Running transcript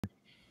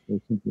where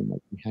Cynthia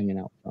might be hanging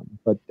out from.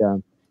 But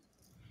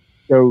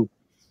so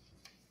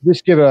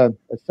just give a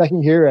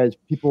second here as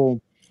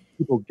people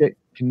get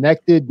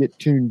connected, get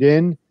tuned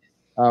in.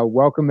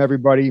 Welcome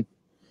everybody.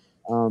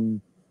 We'll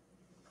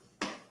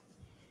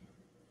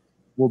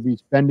be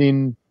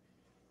spending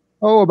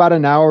about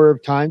an hour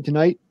of time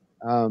tonight.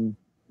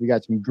 We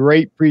got some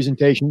great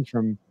presentations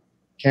from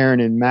Karen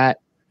and Matt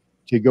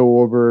to go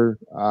over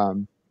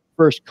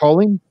first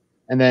culling,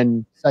 and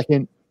then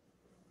second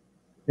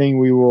thing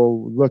we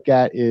will look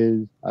at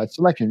is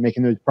selection,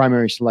 making those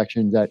primary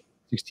selections at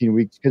 16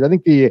 weeks. Because I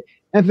think the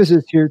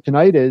emphasis here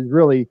tonight is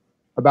really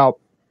about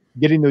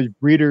getting those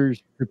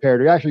breeders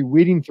prepared. You're actually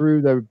weeding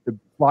through the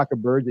flock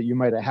of birds that you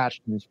might have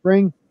hatched in the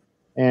spring,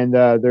 and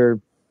they're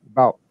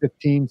about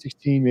 15,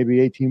 16, maybe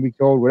 18 weeks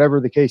old, whatever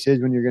the case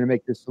is when you're going to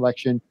make this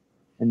selection.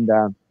 And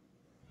our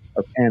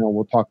panel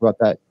will talk about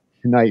that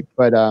tonight.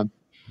 But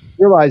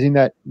realizing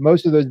that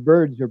most of those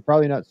birds are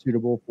probably not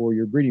suitable for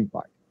your breeding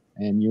flock,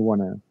 and you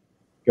want to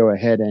go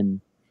ahead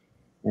and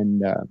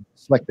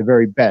select the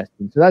very best.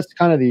 And so that's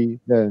kind of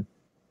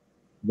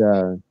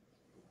the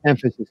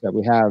emphasis that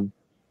we have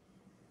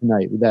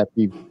tonight. Would that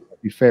be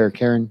fair,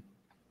 Karen?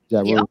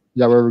 Is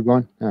that where we're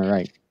going? All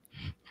right.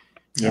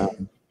 Yeah.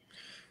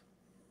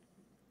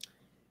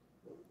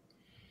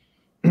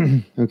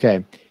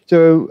 Okay.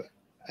 So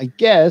I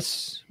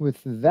guess with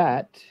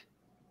that,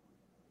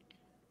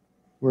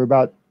 we're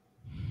about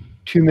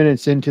 2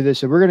 minutes into this,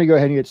 so we're going to go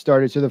ahead and get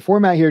started. So the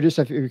format here, just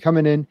if you're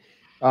coming in,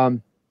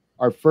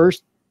 our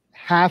first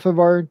half of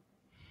our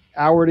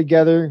hour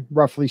together,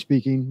 roughly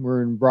speaking,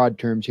 we're in broad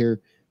terms here,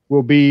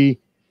 will be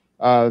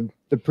the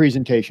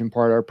presentation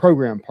part, our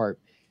program part.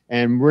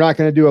 And we're not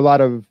going to do a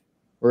lot of,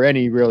 or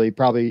any really,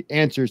 probably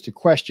answers to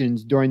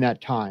questions during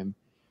that time.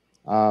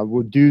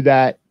 We'll do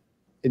that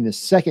in the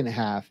second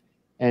half.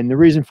 And the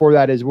reason for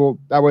that is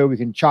that way we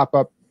can chop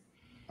up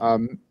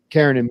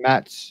Karen and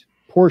Matt's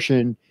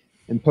portion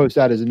and post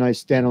that as a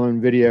nice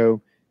standalone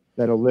video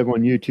that'll live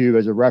on YouTube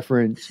as a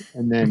reference,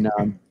 and then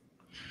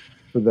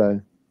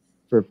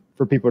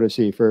for people to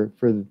see, for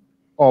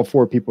all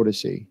four people to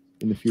see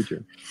in the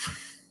future.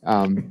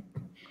 And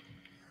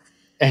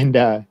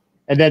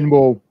then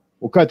we'll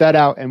cut that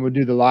out and we'll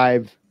do the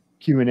live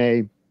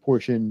Q&A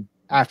portion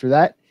after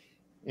that.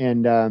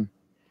 And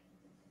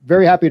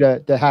very happy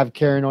to have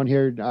Karen on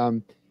here.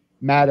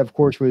 Matt, of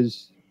course,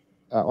 was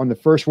on the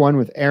first one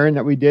with Aaron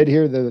that we did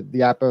here,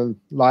 the APA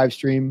live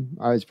stream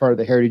as part of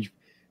the Heritage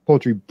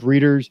Poultry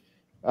Breeders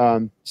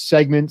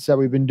segments that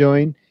we've been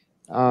doing.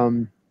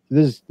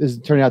 This is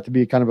turning out to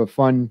be kind of a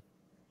fun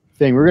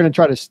thing. We're going to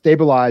try to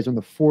stabilize on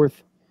the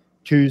fourth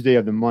Tuesday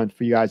of the month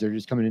for you guys that are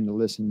just coming in to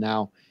listen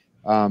now.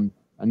 I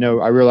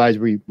realize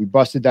we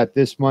busted that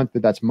this month,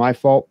 but that's my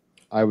fault.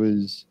 I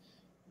was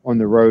on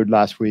the road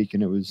last week,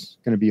 and it was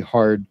going to be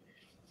hard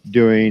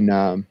doing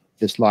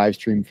this live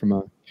stream from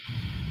a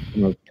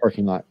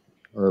parking lot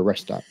or a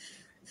rest stop.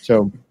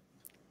 So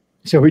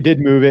we did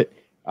move it.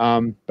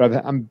 But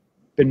I've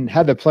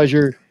had the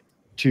pleasure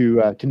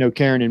to know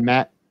Karen and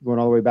Matt going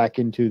all the way back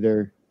into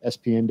their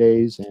SPN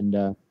days and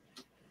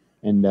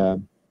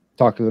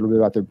talk a little bit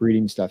about their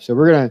breeding stuff. So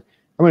I'm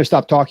gonna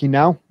stop talking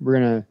now. We're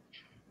gonna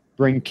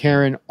bring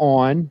Karen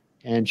on,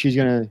 and she's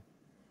gonna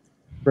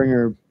bring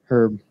her.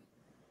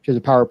 She has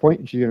a PowerPoint,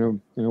 and she's gonna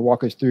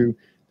walk us through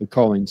the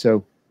culling.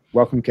 So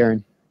welcome,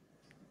 Karen.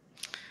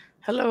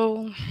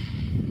 Hello.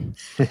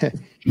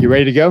 You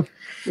ready to go?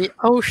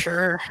 Oh,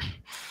 sure.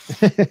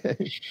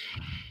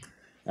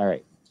 All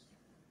right.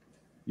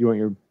 You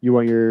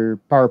want your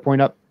PowerPoint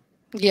up?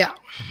 Yeah.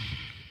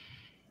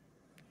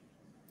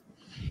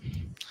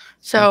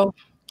 So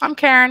I'm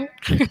Karen.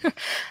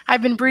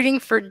 I've been breeding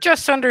for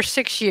just under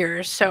 6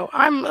 years. So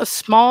I'm a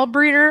small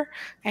breeder.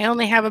 I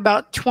only have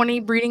about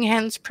 20 breeding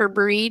hens per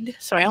breed.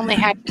 So I only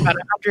had about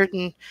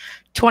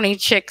 120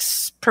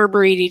 chicks per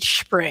breed each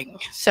spring.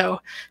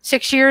 So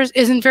 6 years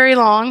isn't very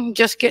long,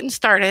 just getting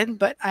started,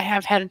 but I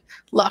have had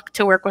luck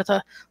to work with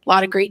a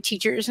lot of great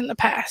teachers in the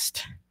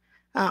past.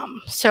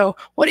 So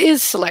what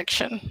is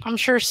selection? I'm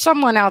sure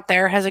someone out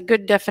there has a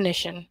good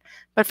definition,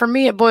 but for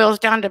me, it boils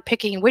down to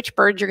picking which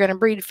birds you're going to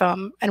breed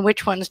from and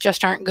which ones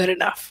just aren't good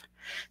enough.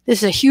 This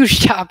is a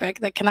huge topic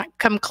that cannot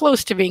come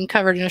close to being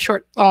covered in a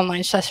short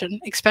online session,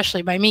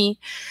 especially by me,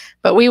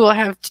 but we will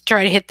have to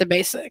try to hit the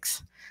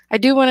basics. I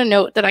do want to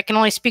note that I can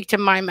only speak to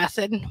my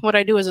method, what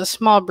I do as a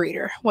small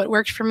breeder. What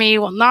works for me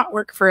will not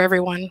work for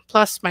everyone,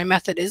 plus my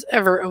method is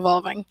ever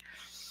evolving.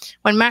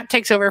 When Matt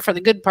takes over for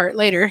the good part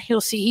later,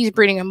 you'll see he's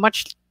breeding a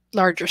much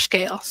larger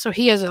scale, so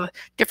he has a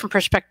different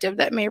perspective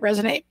that may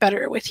resonate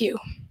better with you.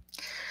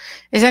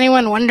 Is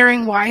anyone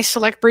wondering why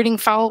select breeding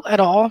fowl at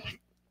all?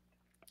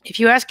 If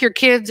you ask your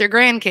kids or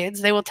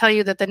grandkids, they will tell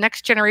you that the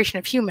next generation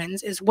of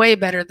humans is way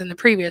better than the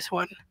previous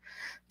one.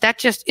 That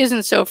just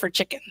isn't so for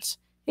chickens.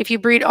 If you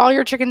breed all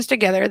your chickens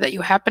together that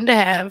you happen to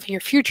have,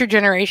 your future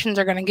generations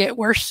are going to get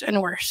worse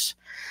and worse.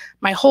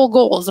 My whole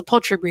goal as a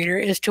poultry breeder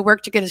is to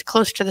work to get as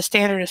close to the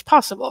standard as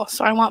possible,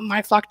 so I want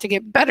my flock to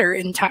get better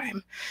in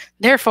time.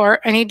 Therefore,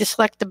 I need to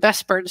select the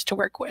best birds to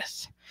work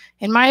with.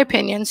 In my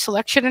opinion,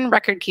 selection and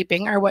record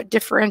keeping are what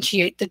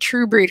differentiate the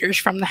true breeders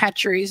from the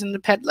hatcheries and the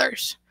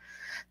peddlers.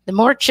 The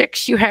more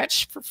chicks you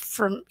hatch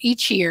from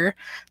each year,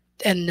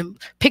 and the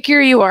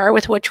pickier you are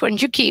with which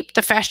ones you keep,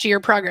 the faster your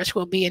progress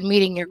will be in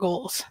meeting your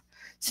goals.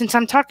 Since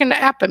I'm talking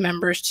to APA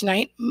members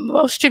tonight,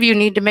 most of you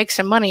need to make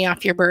some money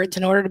off your birds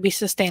in order to be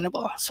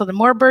sustainable. So the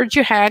more birds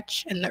you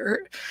hatch and the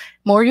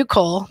more you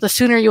cull, the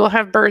sooner you will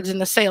have birds in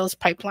the sales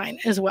pipeline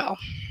as well.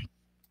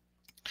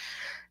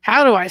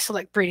 How do I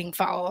select breeding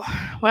fowl?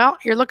 Well,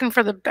 you're looking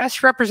for the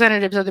best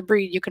representatives of the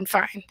breed you can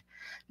find.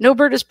 No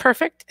bird is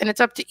perfect, and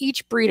it's up to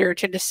each breeder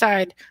to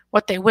decide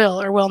what they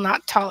will or will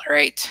not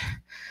tolerate.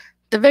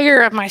 The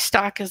vigor of my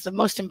stock is the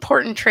most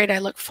important trait I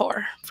look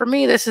for. For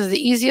me, this is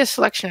the easiest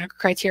selection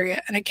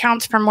criteria and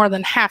accounts for more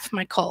than half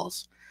my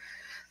culls.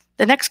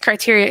 The next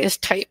criteria is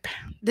type.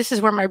 This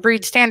is where my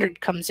breed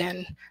standard comes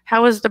in.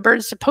 How is the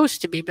bird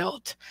supposed to be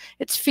built?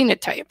 It's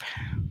phenotype.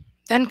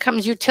 Then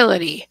comes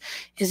utility.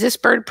 Is this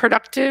bird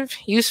productive,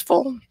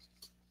 useful?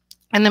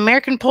 And the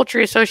American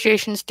Poultry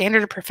Association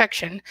Standard of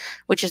Perfection,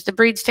 which is the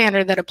breed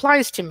standard that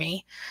applies to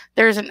me,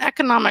 there is an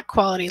economic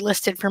quality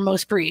listed for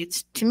most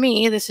breeds. To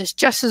me, this is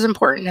just as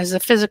important as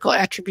the physical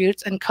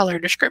attributes and color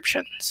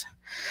descriptions.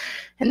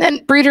 And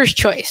then breeder's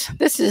choice.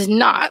 This is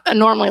not a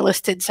normally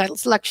listed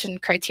selection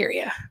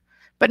criteria,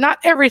 but not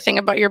everything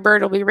about your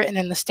bird will be written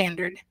in the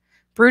standard.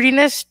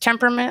 Broodiness,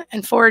 temperament,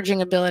 and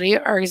foraging ability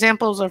are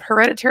examples of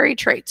hereditary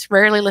traits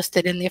rarely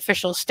listed in the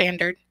official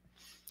standard.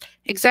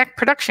 Exact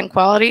production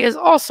quality is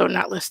also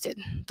not listed.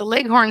 The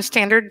Leghorn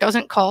standard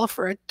doesn't call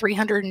for a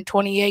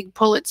 320 egg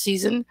pullet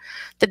season.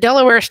 The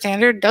Delaware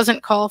standard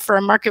doesn't call for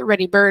a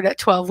market-ready bird at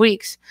 12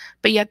 weeks,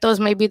 but yet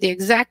those may be the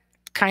exact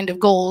kind of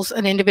goals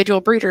an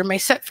individual breeder may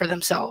set for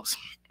themselves.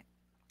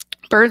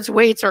 Birds'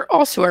 weights are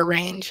also a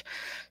range.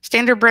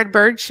 Standard-bred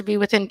birds should be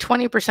within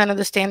 20% of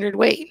the standard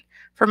weight.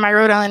 For my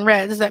Rhode Island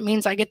Reds, that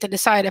means I get to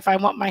decide if I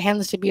want my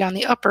hens to be on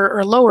the upper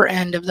or lower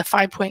end of the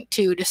 5.2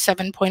 to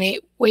 7.8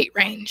 weight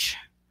range.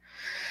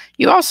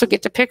 You also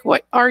get to pick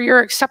what are your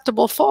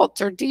acceptable faults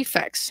or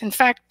defects. In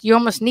fact, you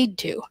almost need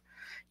to.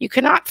 You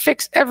cannot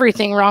fix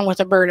everything wrong with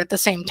a bird at the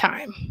same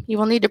time. You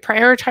will need to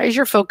prioritize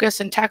your focus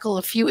and tackle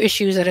a few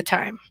issues at a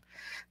time.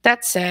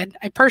 That said,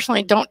 I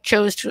personally don't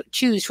choose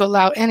to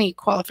allow any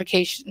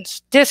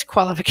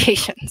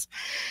disqualifications.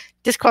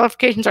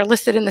 Disqualifications are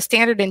listed in the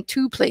standard in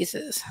two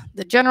places.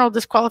 The general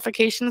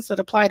disqualifications that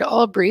apply to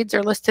all breeds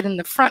are listed in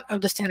the front of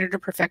the standard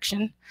of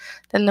perfection.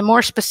 Then the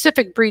more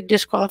specific breed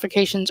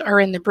disqualifications are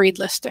in the breed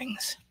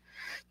listings.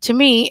 To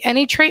me,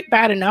 any trait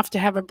bad enough to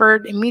have a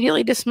bird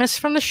immediately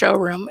dismissed from the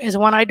showroom is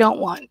one I don't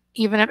want,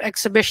 even if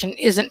exhibition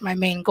isn't my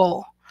main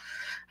goal.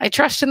 I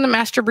trust in the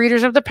master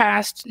breeders of the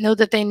past, know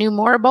that they knew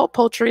more about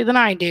poultry than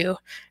I do,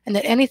 and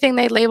that anything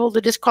they labeled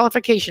a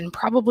disqualification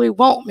probably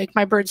won't make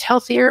my birds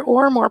healthier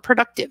or more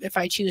productive if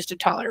I choose to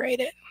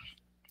tolerate it.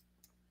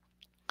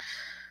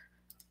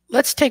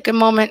 Let's take a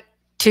moment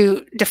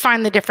to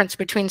define the difference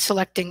between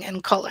selecting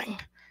and culling.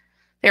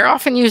 They're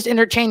often used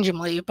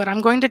interchangeably, but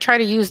I'm going to try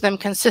to use them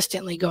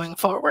consistently going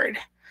forward.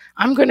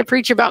 I'm going to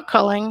preach about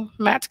culling.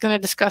 Matt's going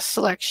to discuss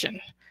selection.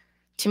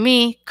 To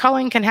me,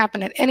 culling can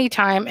happen at any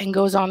time and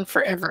goes on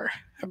forever.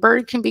 A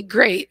bird can be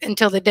great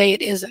until the day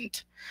it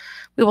isn't.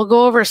 We will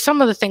go over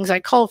some of the things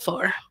I cull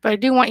for, but I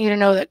do want you to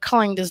know that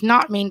culling does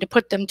not mean to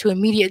put them to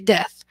immediate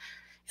death,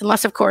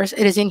 unless, of course,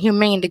 it is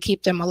inhumane to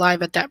keep them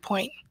alive at that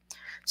point.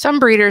 Some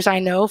breeders I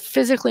know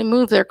physically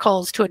move their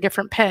culls to a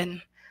different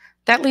pen.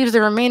 That leaves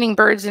the remaining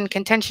birds in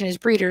contention as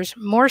breeders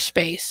more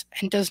space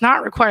and does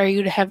not require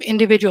you to have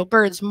individual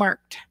birds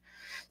marked.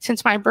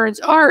 Since my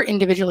birds are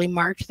individually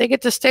marked, they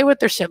get to stay with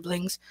their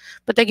siblings,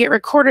 but they get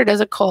recorded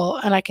as a cull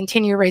and I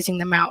continue raising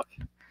them out.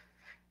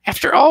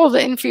 After all of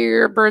the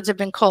inferior birds have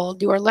been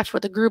culled, you are left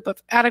with a group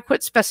of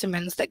adequate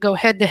specimens that go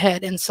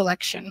head-to-head in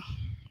selection.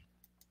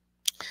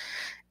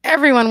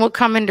 Everyone will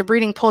come into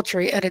breeding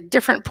poultry at a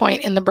different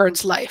point in the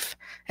bird's life.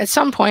 At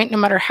some point, no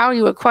matter how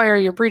you acquire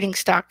your breeding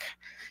stock,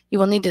 you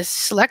will need to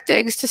select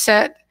eggs to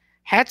set,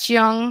 hatch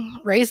young,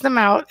 raise them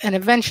out, and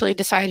eventually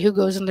decide who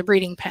goes in the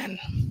breeding pen.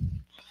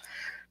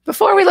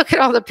 Before we look at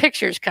all the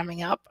pictures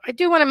coming up, I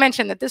do want to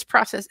mention that this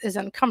process is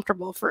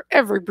uncomfortable for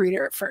every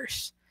breeder at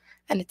first,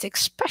 and it's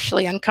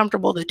especially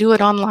uncomfortable to do it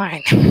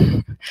online.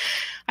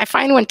 I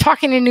find when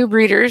talking to new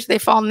breeders, they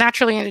fall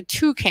naturally into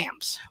two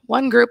camps.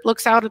 One group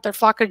looks out at their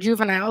flock of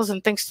juveniles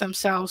and thinks to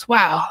themselves,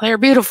 wow, they're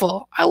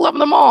beautiful. I love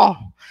them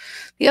all.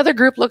 The other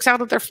group looks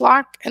out at their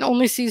flock and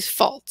only sees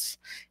faults.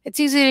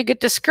 It's easy to get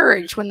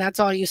discouraged when that's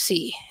all you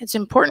see. It's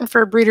important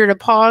for a breeder to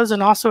pause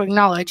and also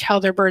acknowledge how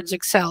their birds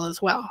excel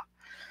as well.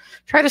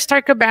 Try to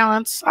strike a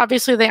balance.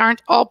 Obviously, they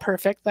aren't all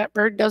perfect. That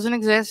bird doesn't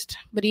exist,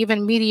 but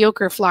even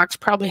mediocre flocks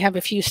probably have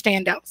a few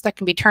standouts that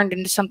can be turned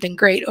into something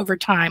great over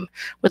time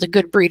with a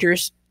good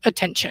breeder's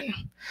attention.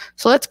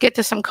 So let's get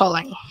to some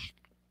culling.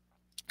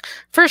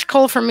 First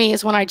cull for me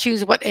is when I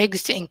choose what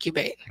eggs to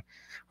incubate.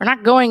 We're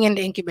not going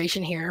into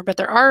incubation here, but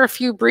there are a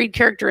few breed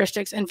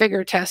characteristics and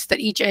vigor tests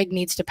that each egg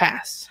needs to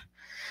pass.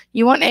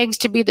 You want eggs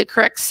to be the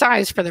correct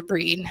size for the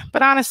breed,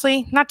 but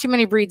honestly, not too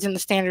many breeds in the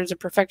standards of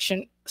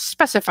perfection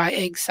specify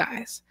egg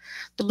size.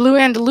 The blue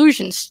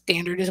Andalusian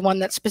standard is one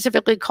that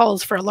specifically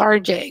calls for a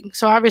large egg,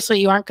 so obviously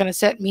you aren't going to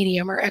set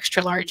medium or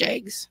extra large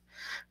eggs.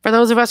 For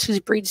those of us whose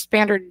breed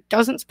standard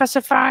doesn't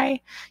specify,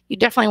 you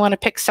definitely want to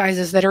pick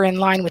sizes that are in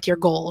line with your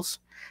goals.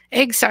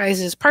 Egg size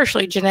is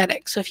partially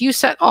genetic, so if you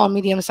set all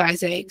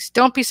medium-sized eggs,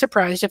 don't be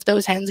surprised if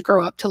those hens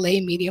grow up to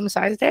lay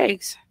medium-sized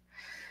eggs.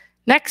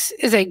 Next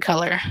is egg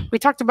color. We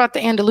talked about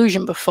the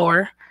Andalusian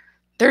before.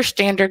 Their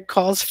standard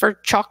calls for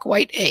chalk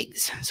white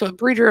eggs, so a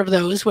breeder of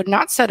those would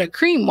not set a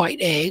cream white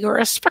egg or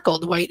a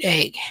speckled white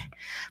egg.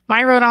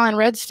 My Rhode Island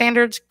Red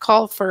standards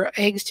call for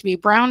eggs to be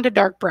brown to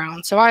dark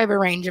brown, so I have a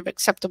range of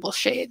acceptable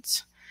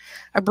shades.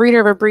 A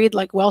breeder of a breed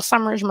like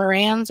Welsummer's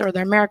Morans or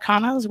their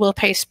Americanas will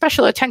pay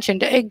special attention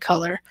to egg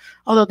color,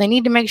 although they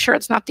need to make sure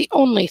it's not the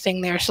only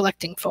thing they're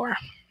selecting for.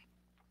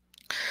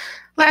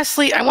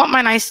 Lastly, I want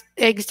my nice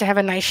eggs to have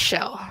a nice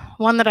shell,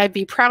 one that I'd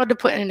be proud to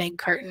put in an egg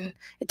carton.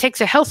 It takes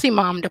a healthy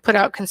mom to put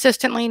out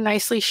consistently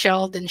nicely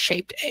shelled and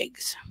shaped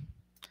eggs.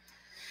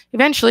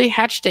 Eventually,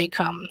 hatch day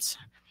comes.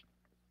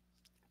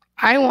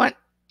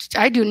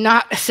 I do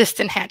not assist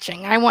in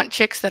hatching. I want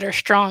chicks that are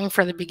strong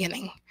for the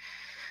beginning.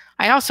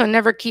 I also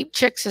never keep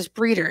chicks as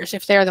breeders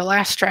if they are the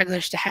last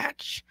stragglers to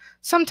hatch.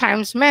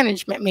 Sometimes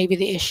management may be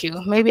the issue.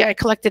 Maybe I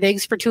collected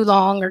eggs for too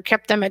long or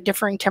kept them at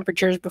differing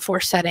temperatures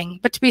before setting.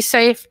 But to be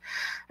safe,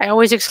 I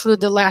always exclude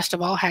the last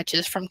of all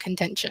hatches from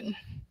contention.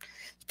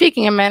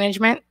 Speaking of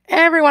management,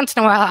 every once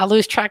in a while I'll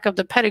lose track of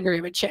the pedigree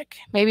of a chick.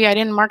 Maybe I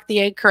didn't mark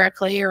the egg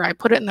correctly or I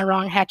put it in the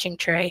wrong hatching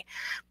tray.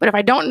 But if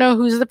I don't know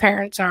who the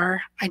parents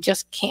are, I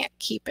just can't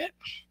keep it.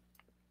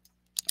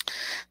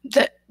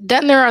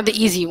 Then there are the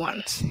easy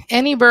ones.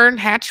 Any bird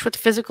hatched with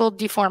physical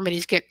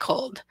deformities get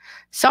culled.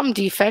 Some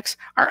defects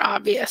are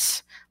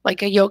obvious,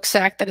 like a yolk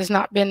sac that has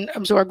not been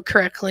absorbed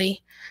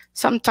correctly.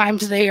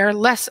 Sometimes they are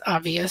less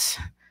obvious.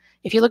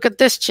 If you look at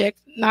this chick,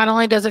 not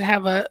only does it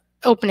have an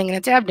opening in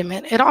its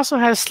abdomen, it also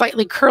has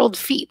slightly curled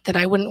feet that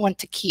I wouldn't want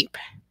to keep.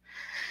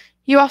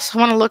 You also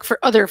want to look for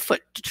other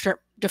foot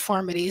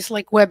deformities,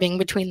 like webbing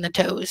between the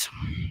toes.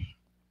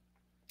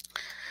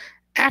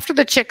 After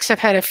the chicks have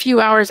had a few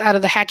hours out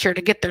of the hatcher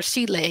to get their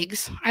sea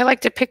legs, I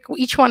like to pick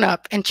each one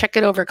up and check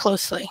it over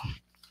closely.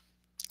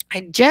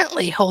 I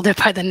gently hold it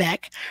by the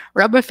neck,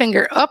 rub a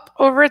finger up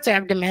over its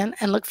abdomen,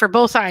 and look for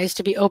both eyes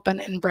to be open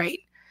and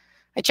bright.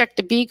 I check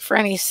the beak for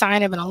any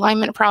sign of an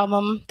alignment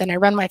problem, then I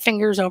run my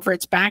fingers over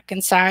its back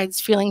and sides,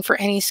 feeling for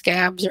any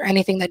scabs or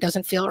anything that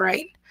doesn't feel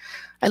right.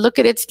 I look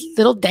at its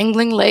little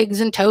dangling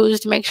legs and toes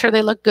to make sure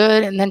they look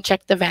good, and then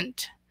check the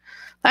vent.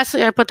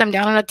 Lastly, I put them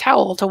down on a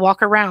towel to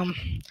walk around.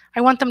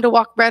 I want them to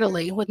walk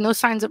readily, with no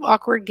signs of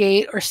awkward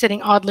gait or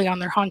sitting oddly on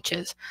their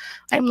haunches.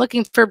 I am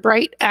looking for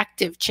bright,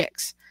 active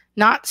chicks,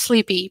 not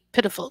sleepy,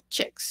 pitiful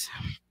chicks.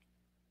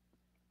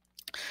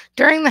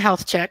 During the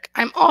health check,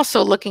 I'm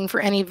also looking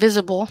for any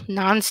visible,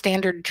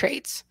 non-standard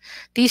traits.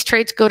 These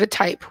traits go to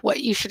type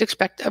what you should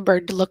expect a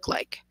bird to look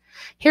like.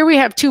 Here we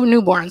have two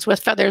newborns with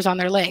feathers on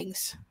their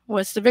legs.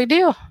 What's the big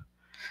deal?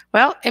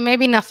 Well, it may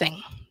be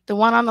nothing. The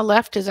one on the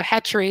left is a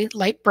hatchery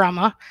light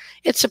Brahma.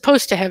 It's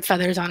supposed to have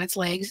feathers on its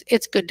legs.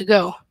 It's good to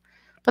go.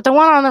 But the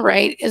one on the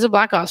right is a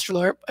black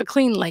Australorp, a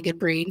clean-legged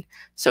breed,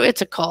 so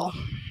it's a cull.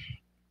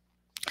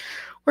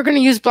 We're going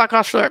to use black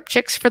Australorp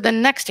chicks for the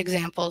next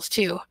examples,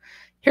 too.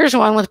 Here's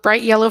one with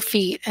bright yellow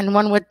feet and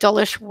one with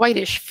dullish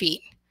whitish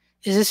feet.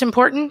 Is this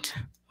important?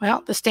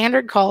 Well, the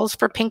standard calls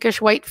for pinkish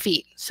white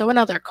feet, so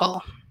another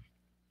cull.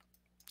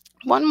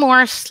 One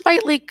more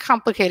slightly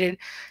complicated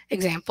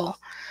example.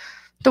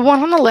 The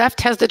one on the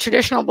left has the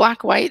traditional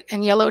black, white,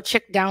 and yellow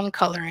chick down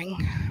coloring.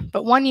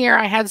 But one year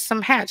I had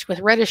some hatch with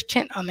reddish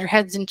tint on their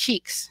heads and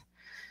cheeks.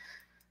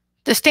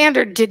 The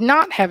standard did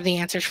not have the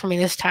answers for me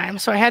this time,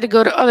 so I had to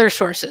go to other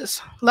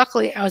sources.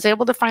 Luckily, I was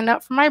able to find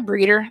out from my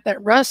breeder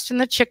that rust in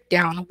the chick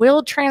down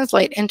will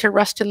translate into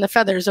rust in the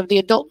feathers of the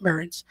adult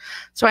birds,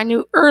 so I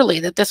knew early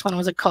that this one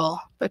was a cull,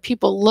 but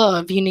people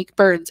love unique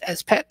birds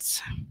as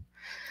pets.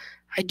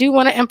 I do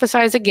want to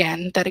emphasize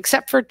again that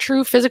except for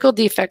true physical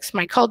defects,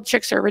 my culled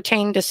chicks are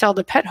retained to sell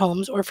to pet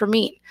homes or for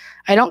meat.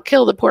 I don't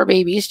kill the poor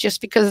babies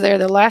just because they're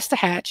the last to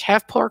hatch,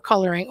 have poor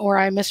coloring, or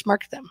I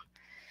mismarked them.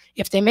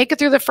 If they make it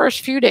through the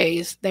first few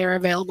days, they are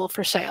available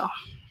for sale.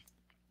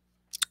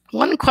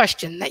 One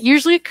question that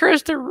usually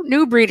occurs to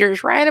new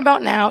breeders right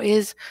about now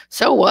is,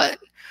 so what?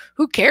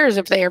 Who cares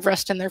if they have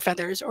rust in their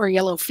feathers or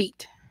yellow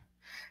feet?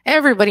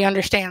 Everybody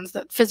understands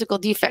that physical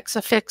defects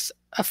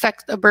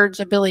affect a bird's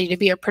ability to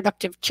be a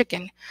productive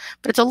chicken,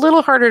 but it's a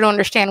little harder to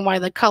understand why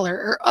the color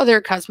or other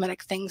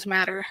cosmetic things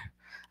matter.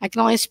 I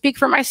can only speak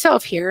for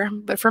myself here,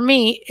 but for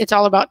me, it's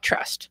all about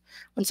trust.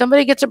 When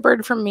somebody gets a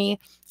bird from me,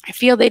 I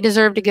feel they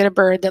deserve to get a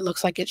bird that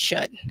looks like it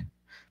should.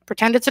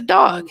 Pretend it's a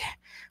dog.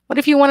 What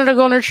if you wanted a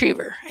golden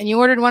retriever and you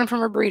ordered one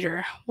from a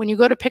breeder? When you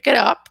go to pick it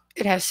up,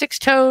 it has 6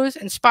 toes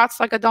and spots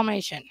like a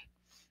Dalmatian.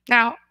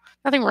 Now,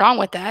 nothing wrong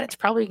with that. It's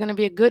probably going to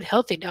be a good,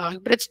 healthy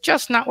dog, but it's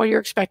just not what you're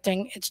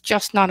expecting. It's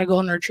just not a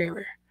golden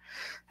retriever.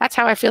 That's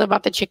how I feel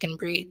about the chicken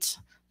breeds.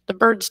 The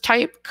bird's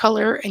type,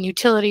 color, and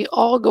utility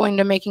all go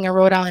into making a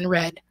Rhode Island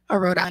Red a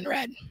Rhode Island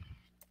Red.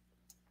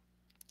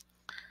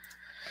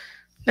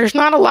 There's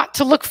not a lot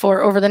to look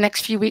for over the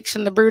next few weeks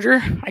in the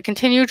brooder. I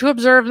continue to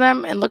observe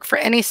them and look for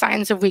any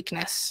signs of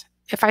weakness.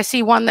 If I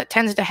see one that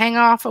tends to hang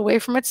off away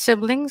from its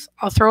siblings,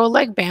 I'll throw a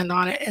leg band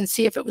on it and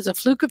see if it was a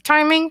fluke of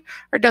timing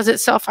or does it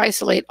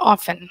self-isolate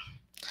often.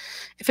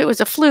 If it was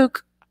a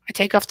fluke, I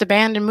take off the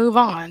band and move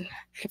on.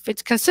 If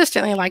it's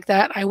consistently like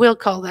that, I will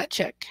cull that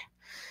chick.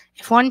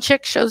 If one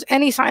chick shows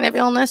any sign of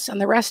illness and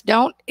the rest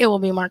don't, it will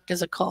be marked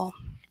as a cull.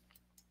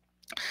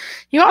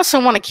 You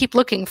also want to keep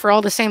looking for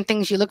all the same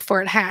things you look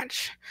for at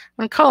hatch.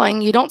 When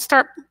culling, you don't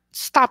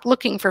stop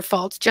looking for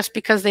faults just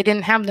because they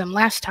didn't have them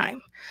last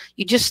time.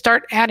 You just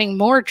start adding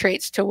more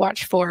traits to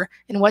watch for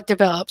in what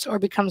develops or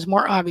becomes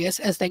more obvious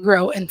as they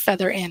grow and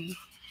feather in.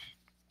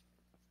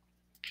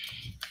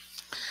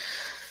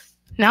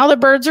 Now the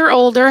birds are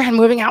older and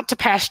moving out to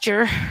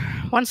pasture.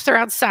 Once they're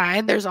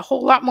outside, there's a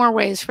whole lot more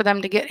ways for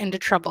them to get into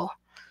trouble.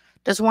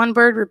 Does one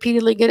bird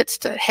repeatedly get its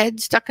head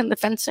stuck in the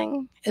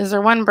fencing? Is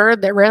there one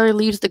bird that rarely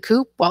leaves the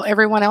coop while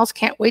everyone else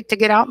can't wait to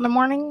get out in the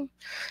morning?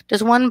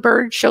 Does one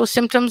bird show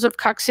symptoms of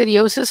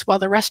coccidiosis while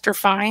the rest are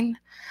fine?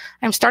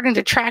 I'm starting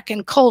to track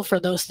and cull for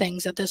those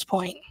things at this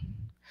point.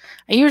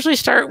 I usually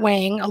start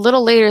weighing a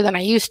little later than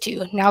I used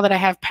to, now that I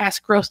have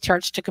past growth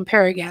charts to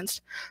compare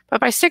against. But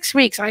by 6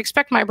 weeks, I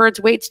expect my birds'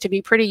 weights to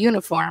be pretty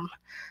uniform.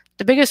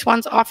 The biggest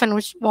ones often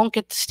won't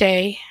get to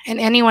stay, and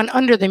anyone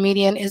under the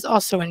median is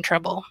also in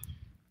trouble.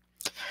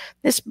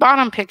 This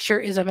bottom picture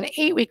is of an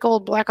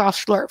 8-week-old black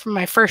ocelot from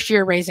my first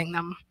year raising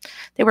them.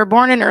 They were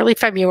born in early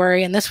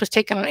February, and this was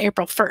taken on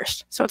April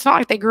 1st, so it's not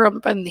like they grew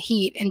up in the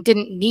heat and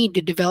didn't need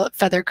to develop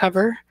feather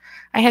cover.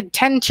 I had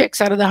 10 chicks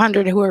out of the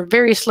 100 who were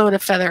very slow to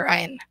feather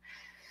in.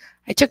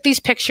 I took these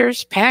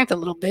pictures, panicked a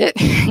little bit,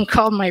 and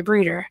called my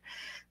breeder.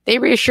 They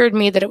reassured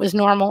me that it was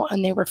normal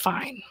and they were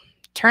fine.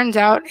 Turns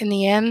out, in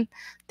the end,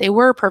 they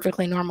were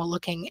perfectly normal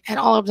looking, and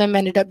all of them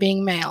ended up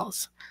being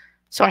males.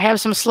 So I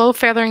have some slow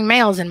feathering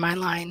males in my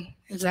line.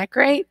 Is that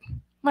great?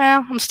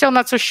 Well, I'm still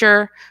not so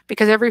sure,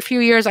 because every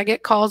few years I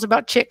get calls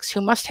about chicks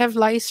who must have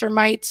lice or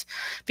mites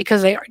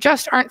because they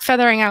just aren't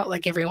feathering out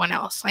like everyone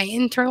else. I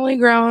internally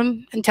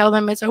groan and tell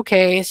them it's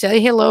okay, say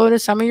hello to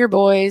some of your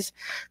boys,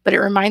 but it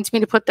reminds me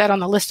to put that on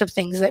the list of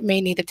things that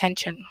may need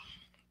attention.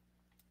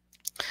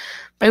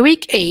 By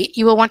week 8,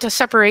 you will want to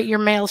separate your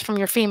males from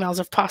your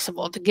females if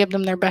possible to give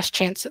them their best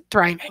chance at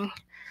thriving.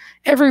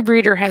 Every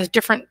breed has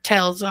different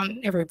tails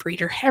on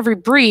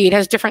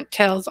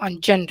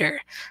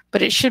gender,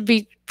 but it should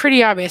be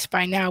pretty obvious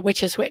by now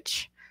which is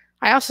which.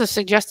 I also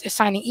suggest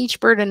assigning each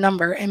bird a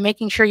number and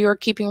making sure you are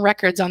keeping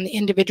records on the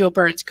individual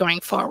birds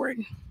going forward.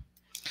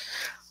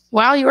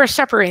 While you are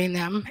separating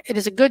them, it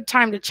is a good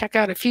time to check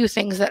out a few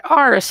things that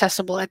are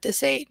accessible at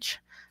this age.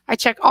 I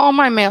check all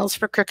my males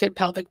for crooked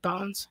pelvic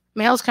bones.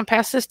 Males can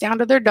pass this down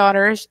to their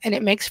daughters, and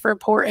it makes for a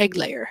poor egg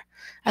layer.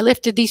 I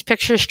lifted these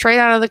pictures straight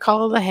out of The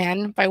Call of the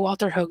Hen by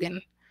Walter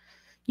Hogan.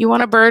 You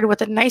want a bird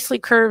with a nicely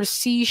curved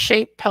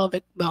C-shaped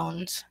pelvic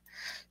bones.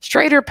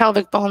 Straighter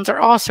pelvic bones are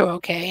also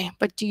okay,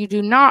 but you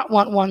do not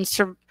want one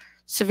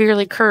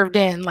severely curved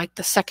in like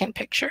the second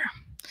picture.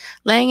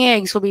 Laying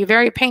eggs will be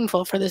very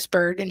painful for this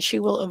bird, and she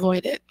will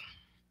avoid it.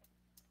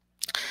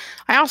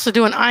 I also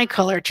do an eye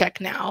color check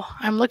now.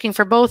 I'm looking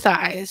for both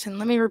eyes, and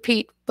let me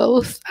repeat,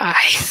 both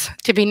eyes,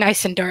 to be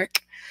nice and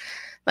dark.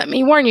 Let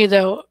me warn you,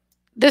 though,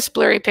 this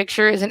blurry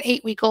picture is an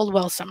 8-week-old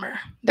Welsummer.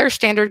 Their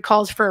standard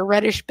calls for a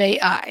reddish bay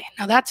eye.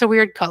 Now that's a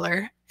weird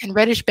color, and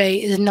reddish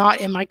bay is not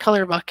in my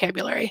color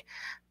vocabulary,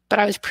 but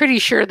I was pretty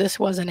sure this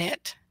wasn't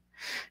it.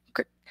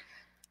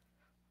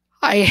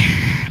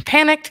 I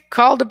panicked,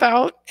 called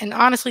about, and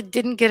honestly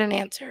didn't get an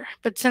answer.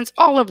 But since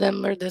all of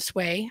them were this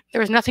way,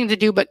 there was nothing to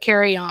do but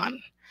carry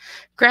on.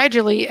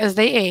 Gradually, as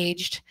they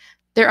aged,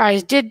 their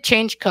eyes did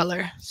change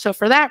color, so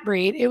for that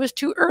breed, it was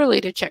too early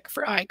to check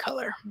for eye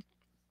color.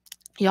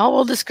 Y'all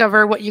will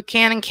discover what you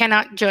can and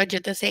cannot judge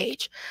at this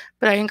age,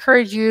 but I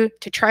encourage you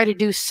to try to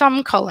do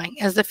some culling,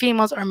 as the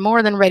females are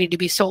more than ready to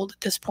be sold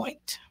at this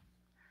point.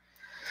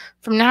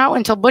 From now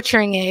until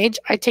butchering age,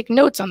 I take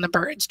notes on the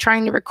birds,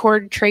 trying to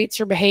record traits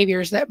or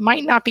behaviors that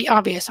might not be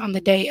obvious on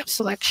the day of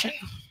selection.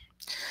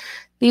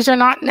 These are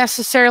not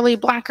necessarily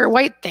black or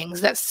white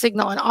things that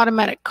signal an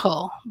automatic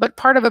cull, but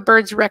part of a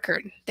bird's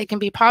record. They can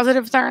be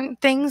positive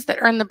things that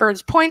earn the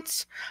birds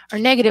points, or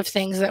negative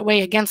things that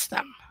weigh against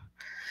them.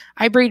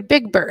 I breed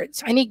big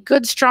birds. I need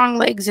good, strong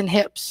legs and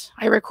hips.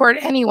 I record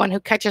anyone who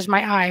catches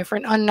my eye for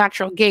an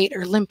unnatural gait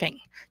or limping.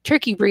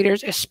 Turkey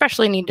breeders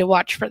especially need to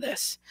watch for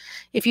this.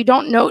 If you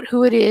don't note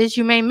who it is,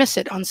 you may miss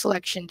it on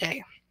selection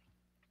day.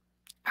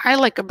 I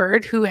like a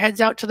bird who heads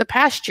out to the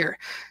pasture.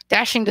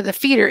 Dashing to the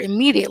feeder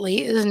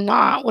immediately is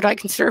not what I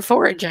consider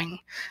foraging.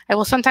 I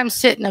will sometimes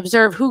sit and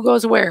observe who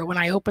goes where when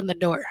I open the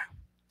door.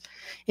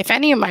 If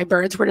any of my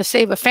birds were to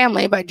save a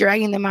family by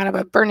dragging them out of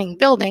a burning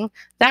building,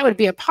 that would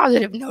be a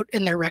positive note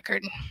in their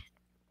record.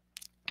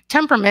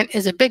 Temperament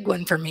is a big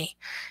one for me,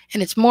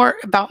 and it's more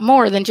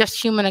than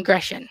just human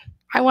aggression.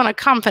 I want a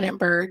confident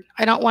bird.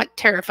 I don't want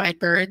terrified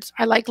birds.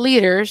 I like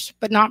leaders,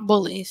 but not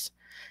bullies.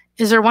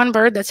 Is there one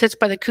bird that sits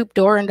by the coop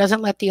door and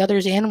doesn't let the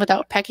others in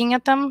without pecking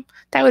at them?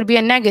 That would be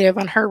a negative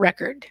on her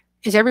record.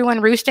 Is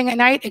everyone roosting at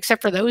night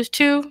except for those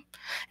two?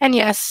 And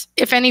yes,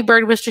 if any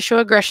bird was to show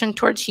aggression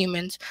towards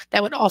humans,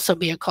 that would also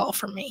be a call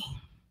for me.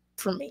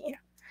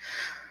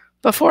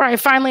 Before I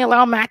finally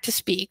allow Matt to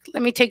speak,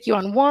 let me take you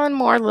on one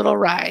more little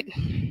ride.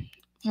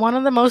 One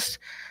of the most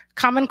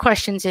common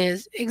questions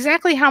is,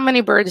 exactly how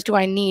many birds do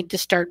I need to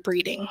start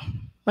breeding?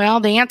 Well,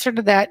 the answer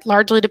to that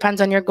largely depends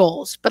on your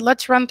goals, but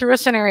let's run through a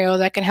scenario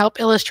that can help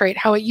illustrate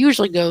how it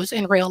usually goes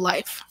in real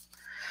life.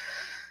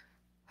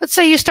 Let's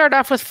say you start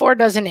off with 4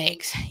 dozen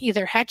eggs,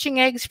 either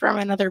hatching eggs from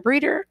another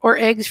breeder or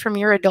eggs from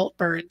your adult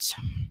birds.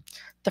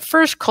 The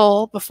first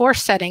cull before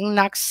setting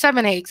knocks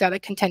 7 eggs out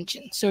of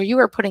contention, so you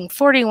are putting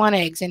 41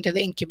 eggs into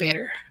the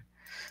incubator.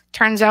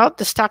 Turns out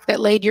the stock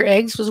that laid your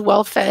eggs was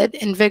well fed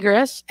and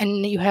vigorous,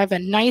 and you have a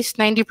nice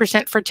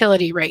 90%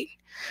 fertility rate.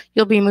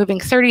 You'll be moving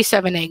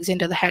 37 eggs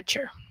into the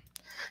hatcher.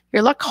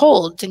 Your luck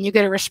holds and you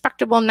get a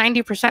respectable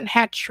 90%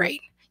 hatch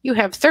rate. You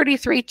have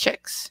 33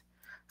 chicks.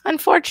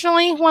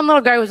 Unfortunately, one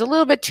little guy was a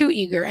little bit too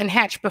eager and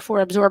hatched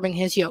before absorbing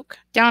his yolk,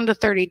 down to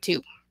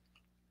 32.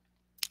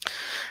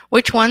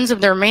 Which ones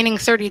of the remaining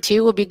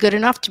 32 will be good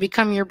enough to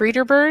become your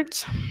breeder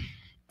birds?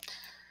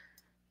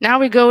 Now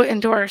we go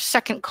into our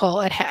second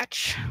cull at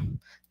hatch.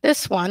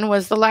 This one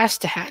was the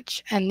last to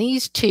hatch, and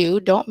these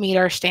 2 don't meet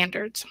our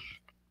standards.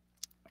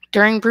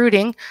 During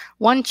brooding,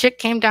 1 chick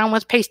came down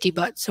with pasty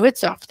butt, so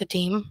it's off the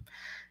team.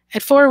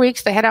 At 4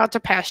 weeks, they head out to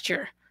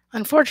pasture.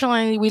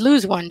 Unfortunately, we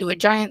lose one to a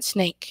giant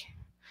snake.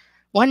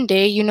 One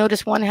day, you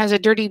notice one has a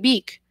dirty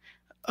beak.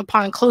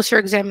 Upon closer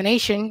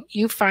examination,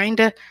 you find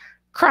a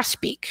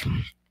crossbeak.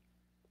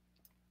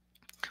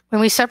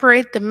 When we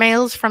separate the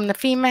males from the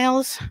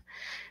females,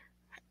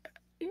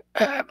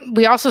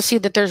 we also see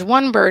that there's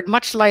one bird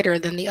much lighter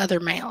than the other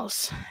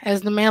males.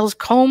 As the males'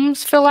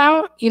 combs fill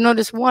out, you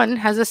notice one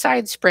has a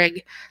side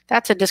sprig.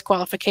 That's a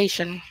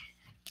disqualification.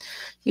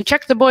 You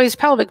check the boy's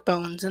pelvic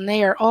bones, and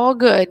they are all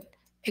good,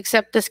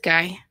 except this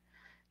guy.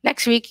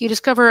 Next week, you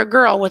discover a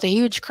girl with a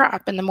huge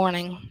crop in the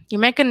morning. You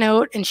make a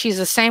note, and she's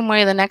the same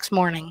way the next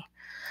morning.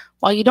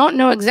 While you don't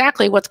know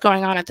exactly what's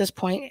going on at this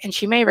point, and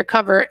she may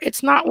recover,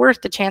 it's not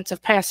worth the chance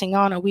of passing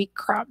on a weak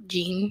crop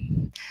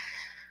gene.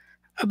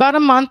 About a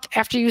month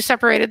after you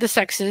separated the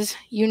sexes,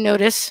 you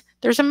notice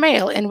there's a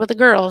male in with the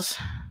girls.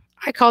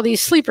 I call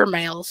these sleeper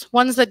males,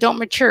 ones that don't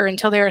mature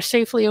until they are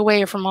safely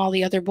away from all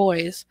the other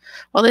boys.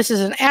 While this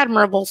is an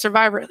admirable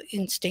survival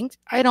instinct,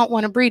 I don't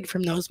want to breed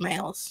from those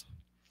males.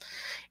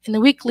 In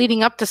the week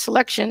leading up to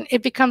selection,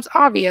 it becomes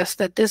obvious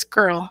that this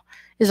girl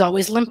is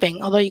always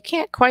limping, although you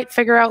can't quite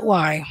figure out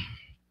why.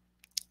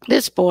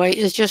 This boy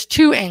is just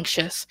too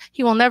anxious.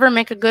 He will never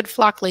make a good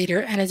flock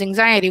leader, and his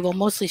anxiety will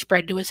mostly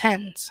spread to his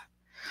hens.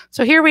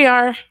 So here we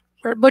are,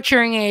 we're at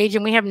butchering age,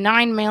 and we have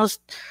 9 males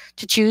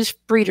to choose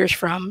breeders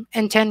from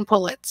and 10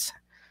 pullets.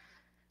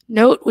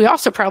 Note, we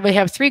also probably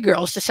have 3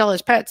 girls to sell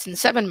as pets and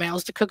 7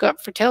 males to cook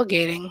up for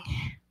tailgating.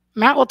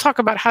 Matt will talk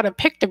about how to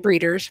pick the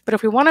breeders, but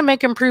if we want to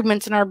make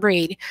improvements in our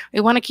breed, we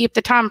want to keep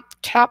the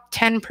top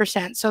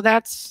 10%. So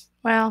that's,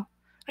 well,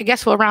 I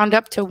guess we'll round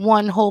up to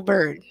 1 whole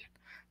bird.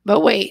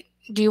 But wait,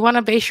 do you want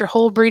to base your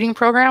whole breeding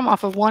program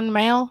off of 1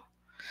 male?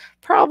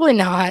 Probably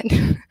not.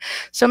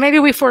 So maybe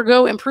we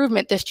forego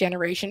improvement this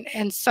generation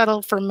and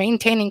settle for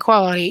maintaining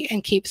quality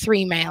and keep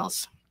 3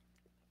 males.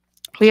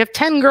 We have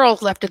 10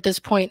 girls left at this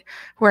point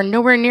who are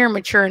nowhere near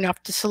mature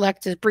enough to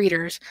select as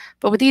breeders,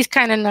 but with these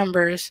kind of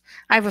numbers,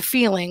 I have a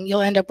feeling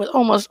you'll end up with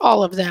almost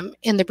all of them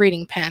in the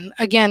breeding pen,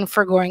 again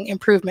foregoing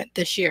improvement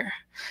this year.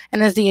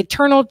 And as the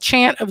eternal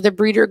chant of the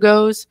breeder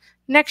goes,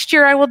 next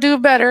year I will do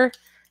better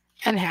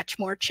and hatch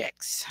more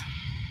chicks.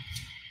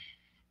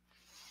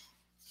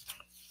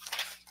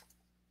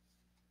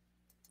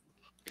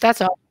 That's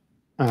all.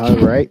 All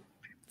right.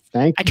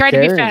 Thank you, I tried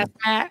Karen. to be fast,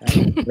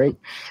 Matt. Great.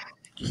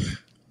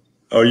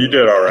 Oh, you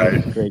did all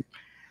right. Great.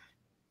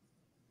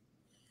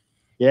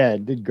 Yeah,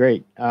 did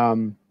great.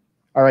 All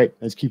right,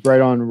 let's keep right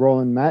on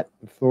rolling. Matt,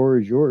 the floor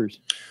is yours.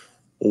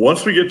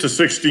 Once we get to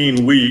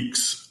 16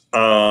 weeks,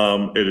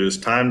 it is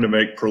time to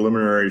make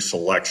preliminary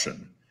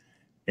selection.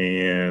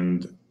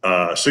 And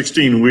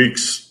 16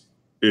 weeks,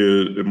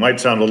 it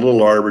might sound a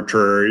little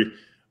arbitrary,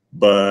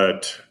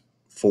 but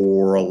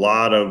for a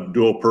lot of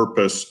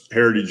dual-purpose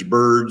heritage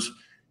birds,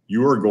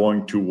 you are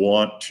going to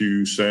want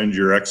to send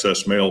your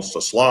excess males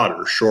to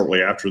slaughter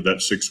shortly after that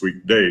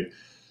 6-week date.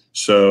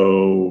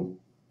 So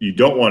you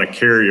don't want to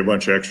carry a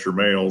bunch of extra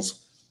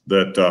males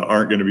that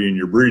aren't going to be in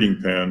your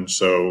breeding pen.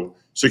 So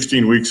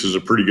 16 weeks is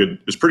pretty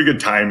good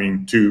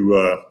timing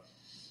to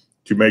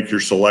make your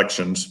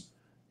selections.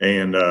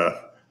 And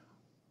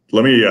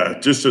let me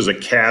just as a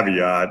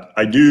caveat,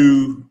 I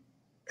do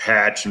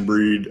hatch and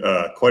breed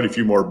quite a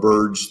few more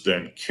birds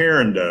than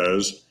Karen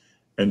does,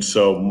 and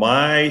so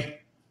my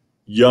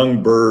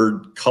young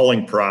bird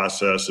culling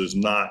process is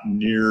not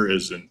near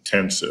as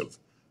intensive.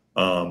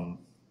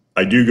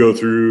 I do go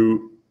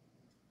through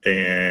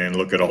and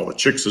look at all the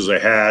chicks as they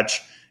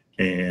hatch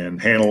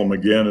and handle them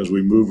again as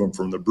we move them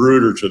from the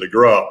brooder to the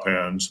grow out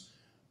pens.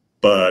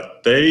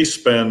 But they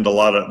spend a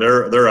lot of,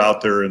 they're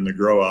out there in the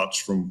grow outs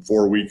from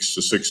 4 weeks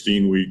to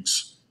 16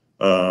 weeks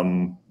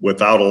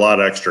without a lot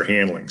of extra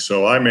handling.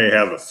 So I may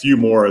have a few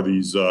more of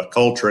these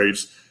cull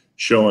traits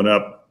showing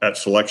up at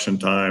selection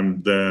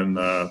time than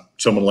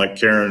someone like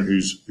Karen,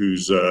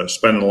 who's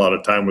spending a lot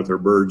of time with her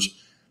birds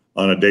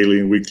on a daily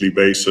and weekly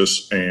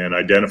basis and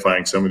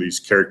identifying some of these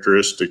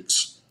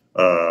characteristics,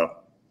 as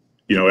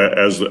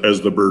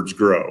the birds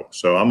grow.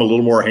 So I'm a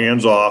little more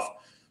hands off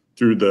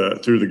through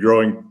the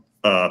growing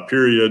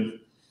period,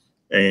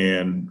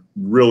 and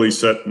really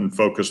set and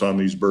focus on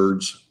these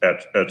birds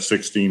at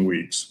 16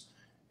 weeks.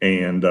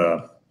 And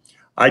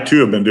I too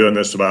have been doing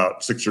this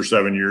about 6 or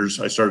 7 years.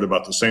 I started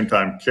about the same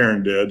time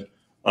Karen did.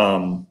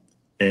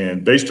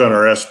 And based on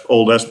our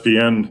old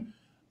SPN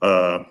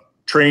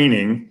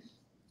training,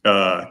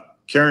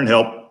 Karen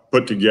helped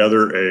put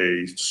together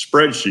a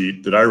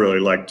spreadsheet that I really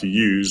like to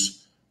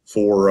use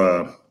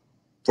for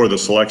the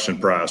selection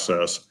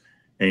process.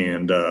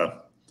 And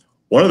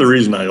one of the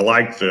reasons I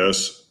like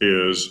this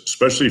is,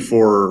 especially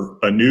for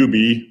a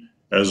newbie,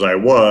 as I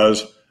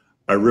was,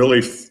 I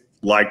really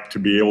like to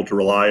be able to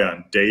rely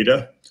on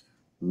data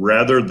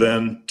rather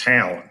than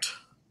talent.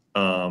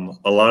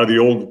 A lot of the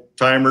old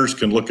timers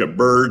can look at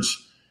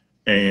birds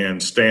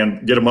and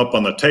get them up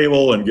on the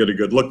table and get a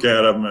good look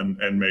at them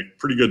and make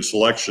pretty good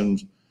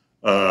selections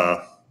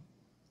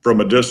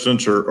from a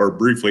distance or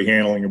briefly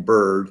handling a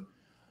bird.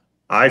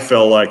 I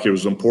felt like it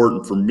was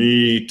important for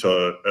me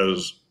to,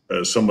 as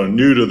someone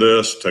new to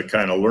this, to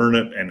kind of learn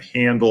it and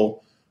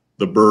handle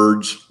the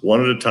birds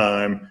one at a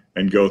time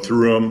and go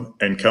through them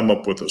and come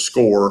up with a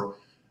score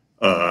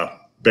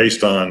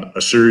based on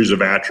a series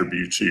of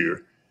attributes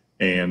here.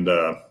 And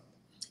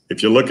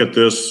if you look at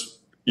this,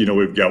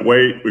 we've got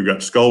weight, we've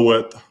got skull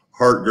width,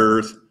 heart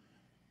girth,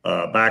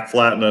 back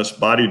flatness,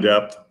 body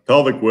depth,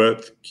 pelvic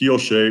width, keel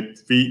shape,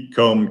 feet,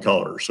 comb, and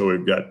color. So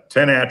we've got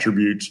 10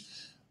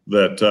 attributes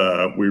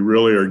that we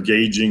really are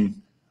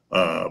gauging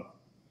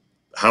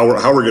how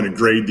we're going to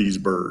grade these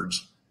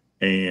birds.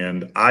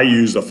 And I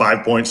use a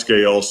 5-point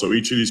scale. So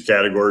each of these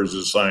categories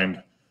is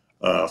assigned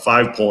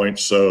 5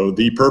 points. So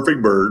the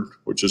perfect bird,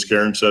 which as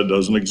Karen said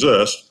doesn't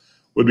exist,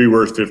 would be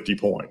worth 50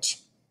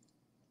 points.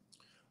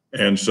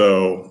 And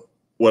so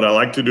what I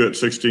like to do at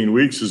 16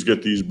 weeks is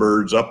get these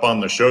birds up on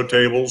the show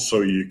tables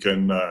so you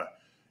can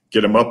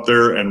get them up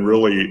there and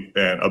really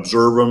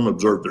observe them,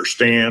 observe their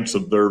stance,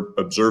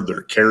 observe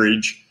their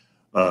carriage,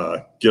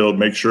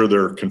 make sure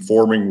they're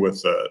conforming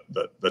with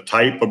the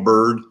type of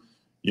bird,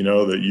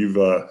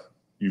 that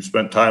you've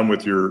spent time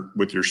with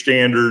your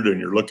standard, and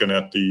you're looking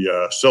at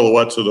the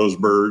silhouettes of those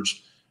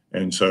birds.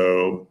 And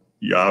so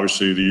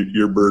obviously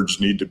your birds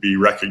need to be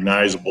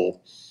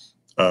recognizable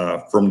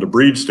from the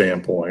breed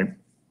standpoint.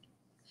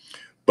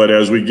 But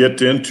as we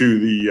get into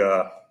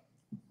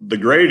the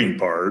grading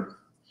part,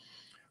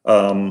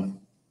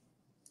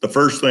 the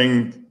first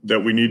thing that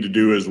we need to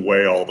do is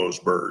weigh all those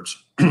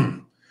birds.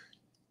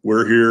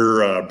 We're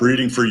here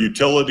breeding for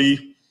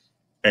utility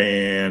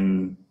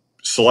and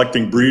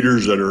selecting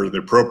breeders that are the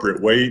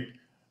appropriate weight.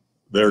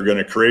 They're going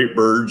to create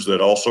birds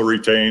that also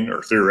retain,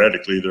 or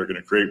theoretically, they're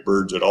going to create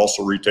birds that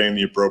also retain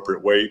the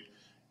appropriate weight.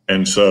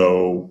 And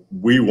so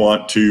we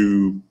want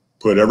to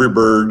put every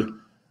bird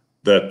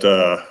that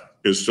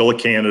is still a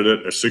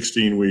candidate at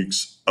 16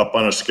 weeks up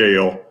on a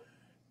scale,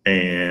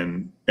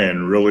 and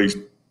really,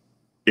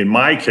 in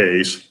my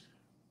case,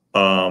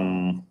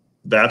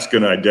 that's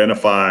going to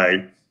identify,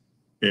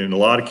 in a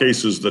lot of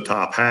cases, the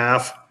top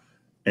half,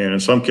 and in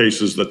some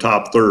cases the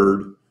top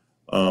third.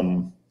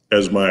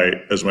 As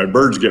my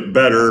birds get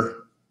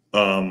better,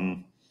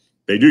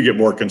 they do get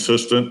more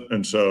consistent,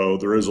 and so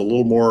there is a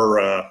little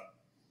more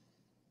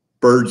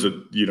birds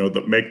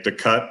that make the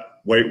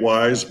cut weight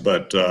wise.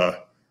 But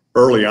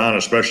early on,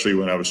 especially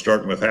when I was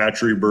starting with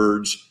hatchery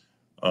birds,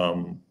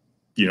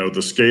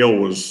 the scale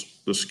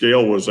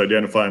was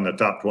identifying the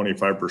top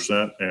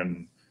 25%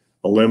 and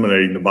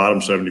eliminating the bottom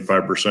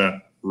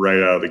 75% right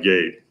out of the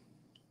gate.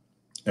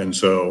 And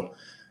so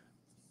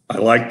I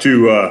like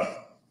to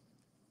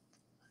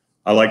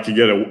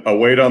get a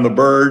weight on the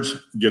birds,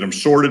 get them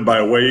sorted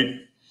by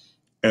weight,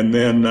 and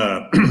then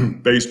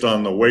based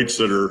on the weights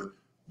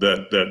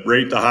that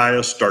rate the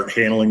highest, start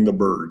handling the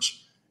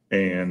birds.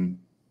 And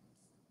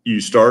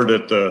you start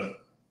at the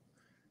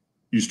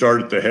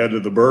head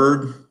of the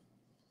bird,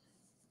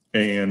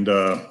 and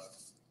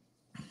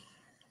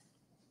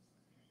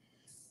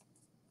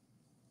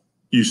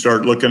you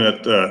start looking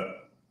at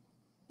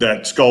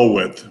that skull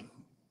width.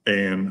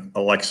 And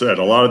like I said,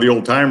 a lot of the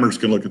old timers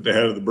can look at the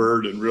head of the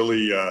bird and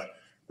really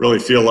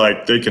feel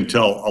like they can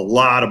tell a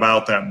lot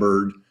about that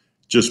bird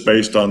just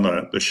based on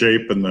the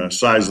shape and the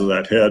size of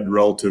that head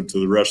relative to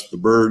the rest of the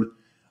bird.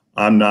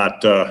 I'm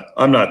not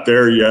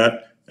there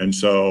yet, and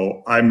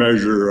so I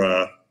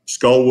measure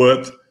skull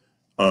width,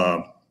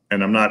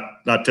 and I'm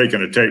not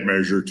taking a tape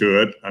measure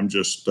to it. I'm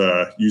just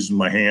using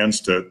my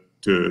hands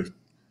to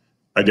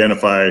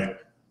identify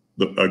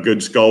a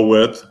good skull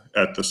width.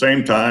 At the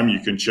same time,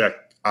 you can check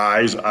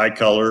eyes, eye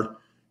color.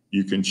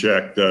 You can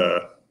check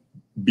the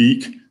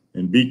beak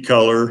and beak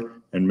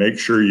color, and make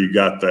sure you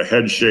got the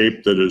head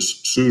shape that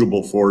is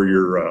suitable for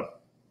your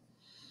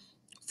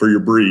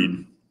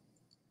breed.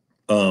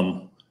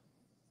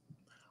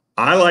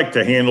 I like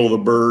to handle the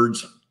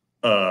birds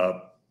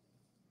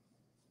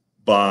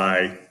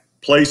by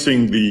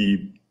placing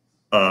the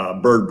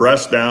bird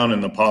breast down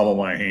in the palm of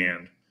my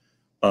hand.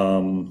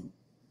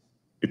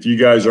 If you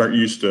guys aren't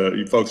used to,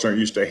 you folks aren't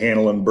used to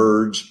handling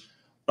birds,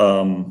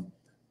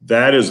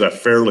 that is a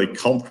fairly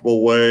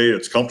comfortable way.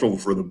 It's comfortable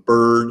for the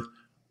bird,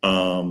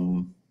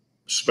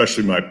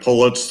 especially my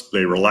pullets.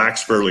 They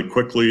relax fairly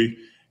quickly,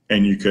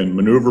 and you can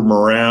maneuver them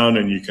around,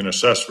 and you can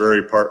assess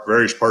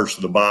various parts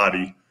of the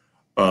body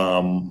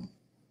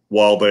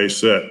while they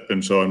sit.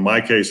 And so in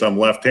my case, I'm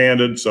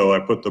left-handed, so I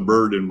put the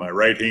bird in my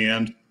right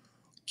hand,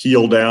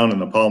 keel down in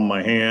the palm of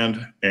my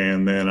hand,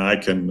 and then I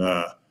can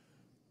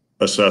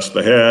assess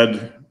the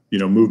head,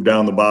 move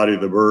down the body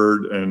of the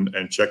bird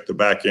and check the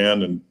back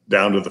end and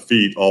down to the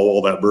feet, all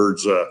while that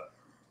bird's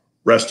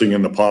resting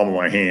in the palm of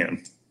my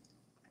hand.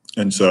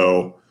 And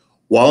so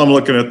while I'm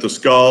looking at the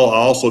skull, I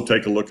also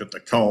take a look at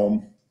the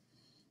comb.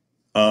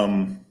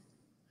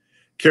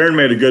 Karen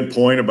made a good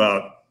point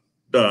about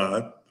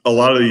a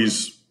lot of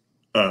these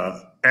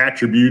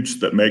attributes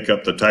that make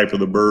up the type of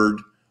the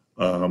bird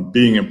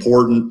being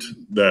important,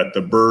 that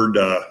the bird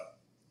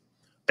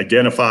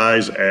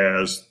identifies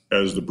as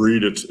the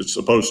breed it's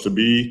supposed to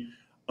be.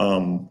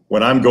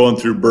 When I'm going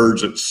through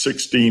birds at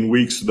 16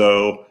 weeks,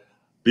 though,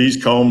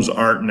 these combs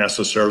aren't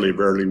necessarily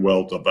very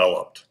well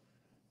developed.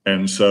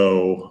 And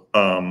so,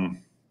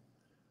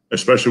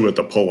 especially with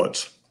the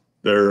pullets,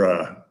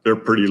 they're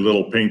pretty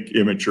little pink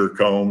immature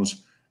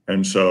combs.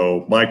 And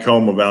so my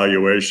comb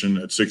evaluation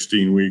at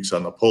 16 weeks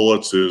on the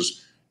pullets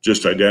is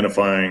just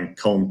identifying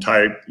comb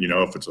type.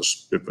 If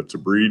it's a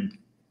breed,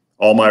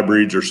 all my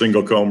breeds are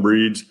single comb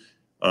breeds.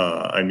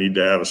 I need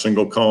to have a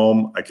single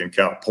comb. I can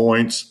count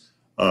points.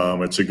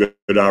 It's a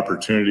good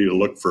opportunity to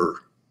look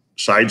for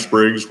side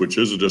sprigs, which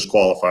is a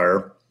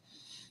disqualifier.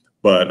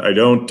 But I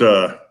don't,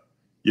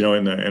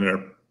 in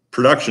a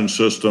production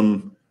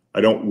system,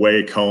 I don't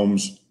weigh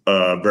combs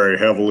very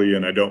heavily,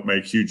 and I don't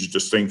make huge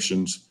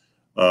distinctions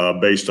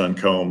based on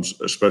combs,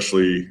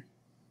 especially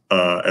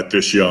at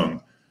this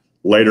young.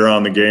 Later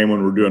on in the game,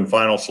 when we're doing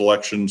final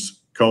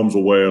selections, combs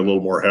will weigh a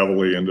little more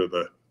heavily into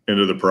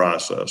the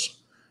process.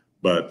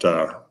 But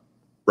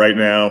right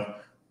now,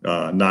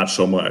 not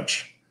so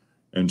much.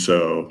 And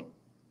so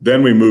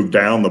then we move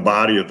down the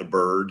body of the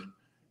bird,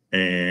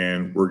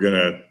 and we're going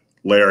to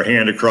lay our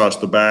hand across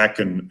the back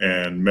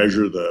and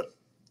measure the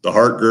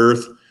heart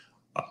girth.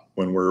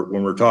 When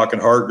we're talking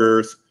heart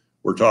girth,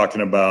 we're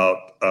talking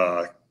about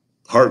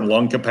heart and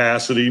lung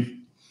capacity.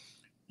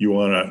 You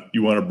want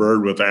a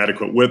bird with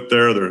adequate width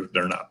there.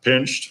 They're not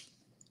pinched.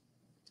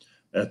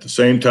 At the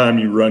same time,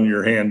 you run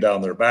your hand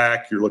down their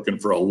back. You're looking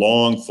for a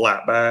long,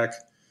 flat back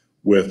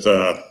with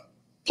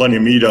plenty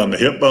of meat on the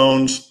hip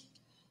bones.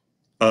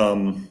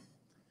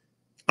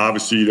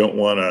 Obviously, you don't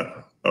want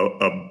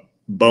a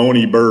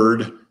bony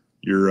bird.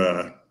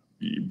 If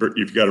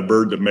you've got a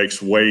bird that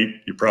makes weight,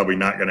 you're probably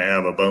not going to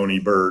have a bony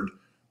bird.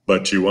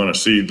 But you want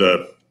to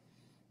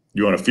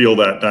feel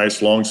that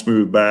nice, long,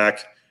 smooth back.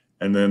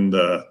 And then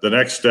the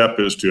next step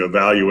is to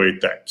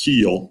evaluate that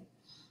keel.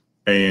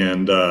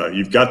 And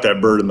you've got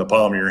that bird in the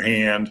palm of your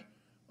hand.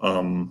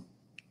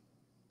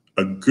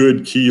 A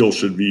good keel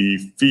should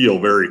feel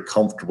very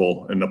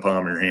comfortable in the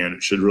palm of your hand.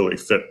 It should really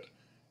fit.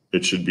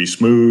 It should be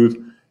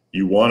smooth.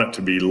 You want it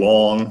to be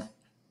long.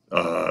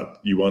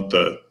 You want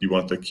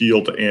the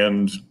keel to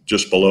end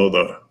just below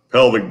the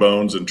pelvic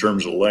bones in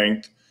terms of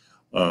length.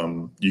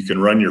 You can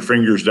run your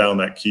fingers down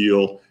that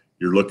keel.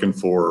 You're looking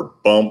for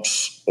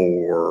bumps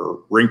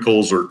or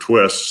wrinkles or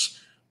twists.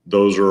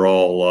 Those are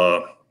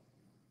all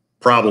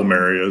problem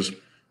areas.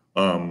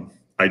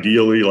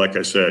 Ideally, like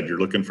I said, you're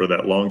looking for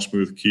that long,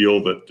 smooth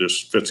keel that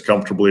just fits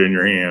comfortably in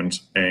your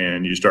hands,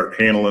 and you start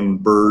handling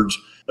birds,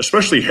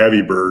 especially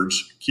heavy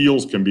birds.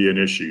 Keels can be an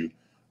issue.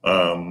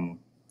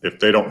 If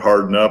they don't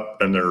harden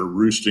up and they're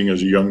roosting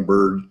as a young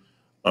bird,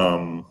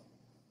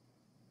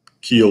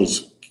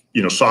 keels,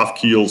 soft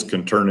keels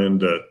can turn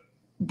into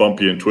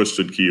bumpy and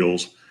twisted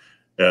keels.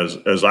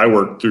 As I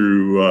worked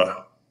through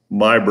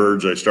my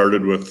birds, I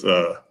started with,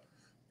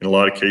 in a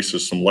lot of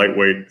cases, some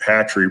lightweight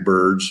hatchery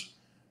birds.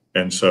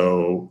 And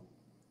so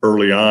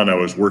early on, I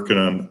was working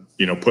on,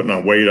 putting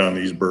on weight on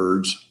these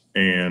birds,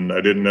 and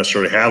I didn't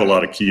necessarily have a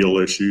lot of keel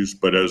issues.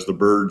 But as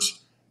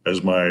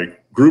my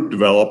group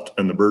developed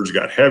and the birds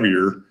got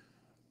heavier,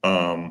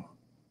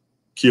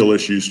 keel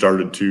issues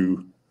started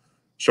to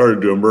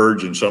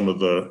emerge in some of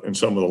the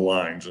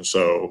lines. And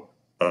so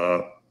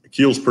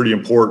keel's pretty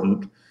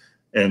important.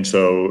 And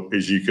so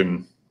as you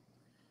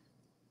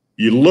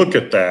look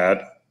at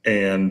that,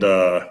 and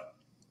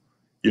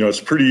it's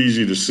pretty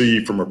easy to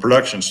see from a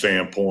production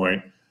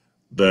standpoint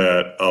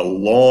that a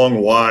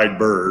long, wide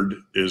bird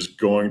is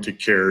going to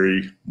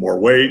carry more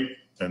weight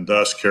and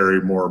thus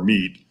carry more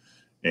meat.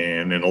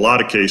 And in a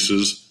lot of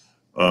cases,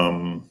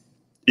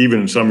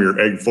 even in some of your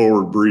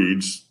egg-forward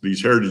breeds,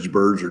 these heritage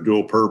birds are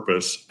dual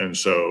purpose, and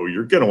so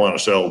you're going to want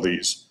to sell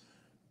these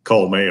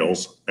cull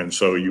males, and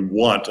so you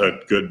want a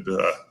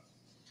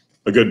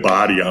good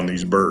body on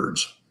these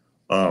birds.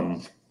 My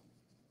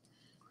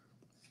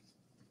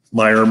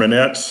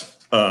erminettes,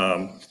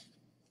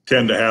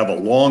 tend to have a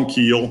long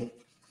keel.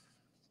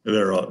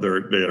 They're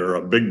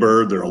a big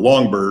bird. They're a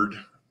long bird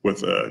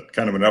with a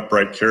kind of an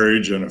upright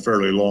carriage and a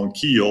fairly long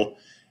keel,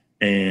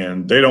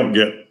 and they don't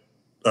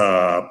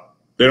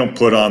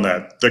put on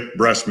that thick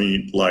breast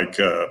meat like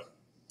a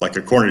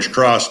Cornish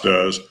cross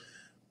does.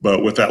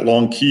 But with that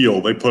long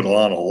keel, they put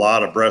on a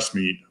lot of breast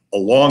meat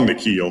along the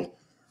keel,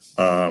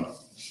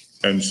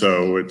 and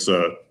so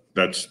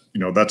that's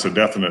a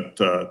definite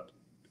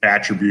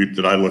attribute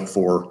that I look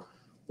for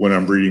when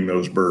I'm breeding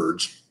those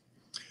birds.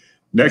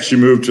 Next, you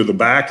move to the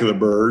back of the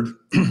bird,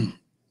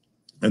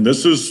 and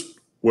this is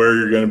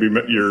where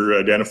you're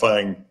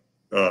identifying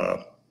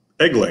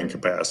egg laying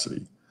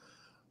capacity.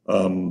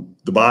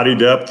 The body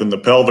depth and the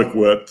pelvic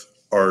width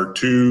are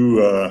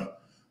two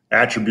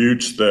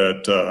attributes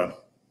that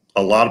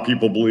a lot of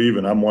people believe,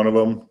 and I'm one of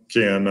them,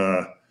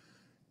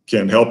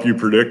 can help you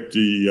predict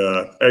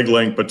the egg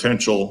laying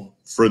potential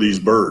for these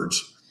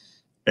birds.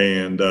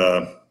 And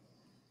the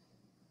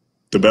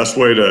best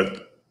way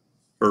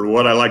or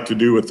what I like to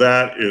do with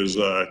that is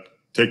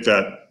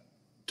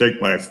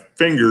take my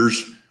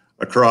fingers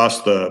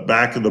across the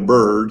back of the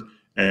bird,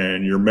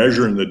 and you're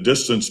measuring the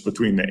distance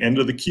between the end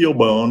of the keel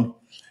bone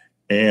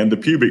and the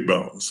pubic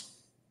bones.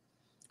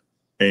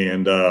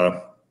 And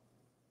of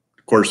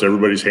course,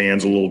 everybody's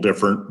hand's a little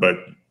different, but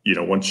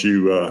once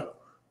you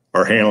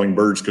are handling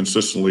birds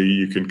consistently,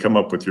 you can come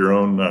up with your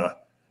own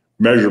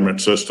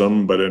measurement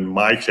system. But in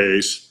my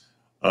case,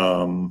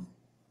 I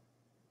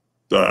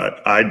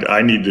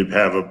need to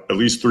have at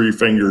least 3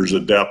 fingers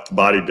of depth,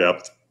 body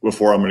depth,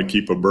 before I'm going to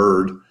keep a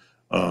bird.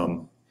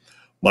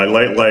 My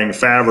late laying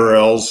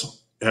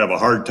Faverels have a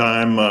hard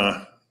time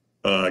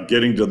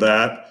getting to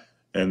that,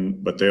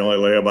 but they only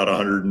lay about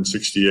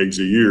 160 eggs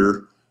a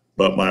year.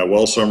 But my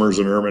Welsumers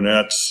and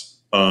Erminettes,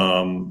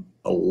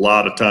 a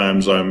lot of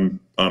times I'm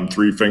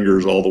 3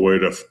 fingers all the way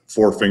to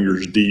 4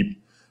 fingers deep,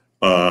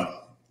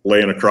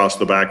 laying across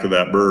the back of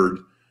that bird,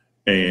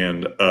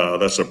 and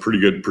that's a pretty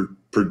good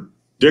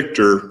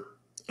predictor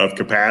of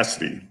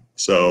capacity.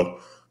 So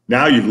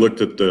now you've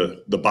looked at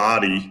the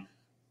body,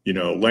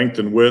 length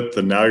and width,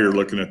 and now you're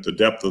looking at the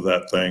depth of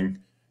that thing.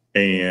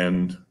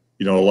 And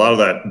a lot of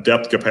that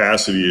depth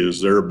capacity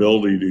is their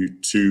ability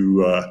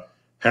to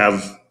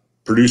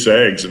produce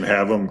eggs and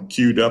have them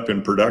queued up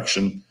in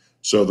production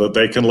so that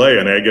they can lay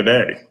an egg a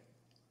day.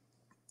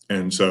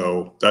 And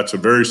so that's a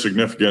very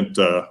significant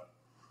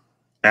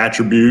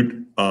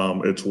attribute.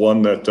 It's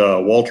one that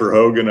Walter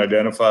Hogan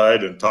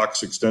identified and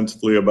talks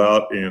extensively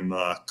about in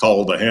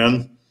Call the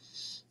Hen.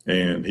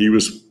 And he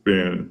was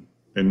in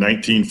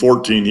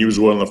 1914, he was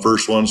one of the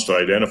first ones to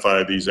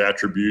identify these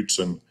attributes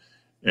and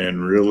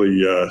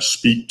really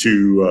speak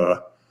to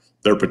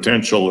their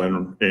potential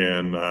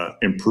in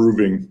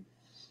improving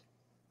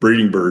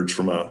breeding birds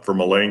from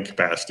a laying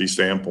capacity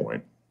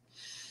standpoint.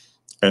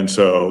 And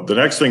so the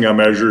next thing I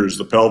measure is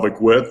the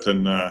pelvic width,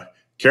 and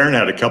Karen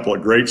had a couple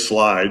of great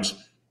slides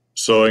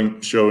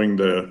showing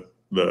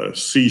the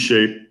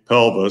C-shaped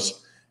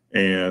pelvis,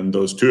 and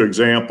those 2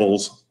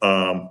 examples,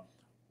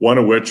 one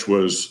of which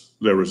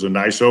there was a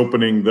nice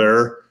opening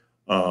there.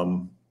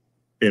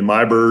 In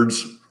my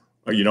birds,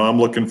 I'm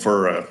looking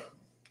for a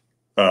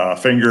 1.5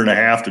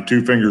 fingers to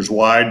 2 fingers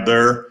wide.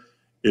 There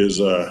is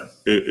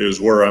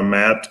where I'm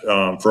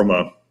at from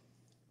a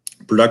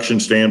production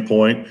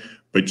standpoint.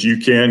 But you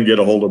can get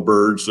a hold of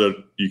birds that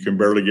you can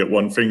barely get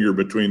 1 finger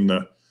between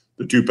the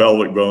 2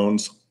 pelvic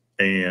bones.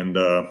 And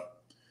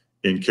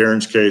in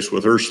Karen's case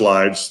with her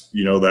slides,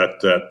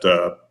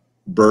 that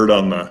bird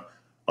on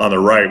the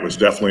right was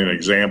definitely an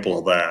example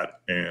of that.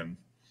 And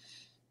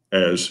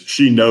as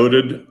she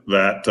noted,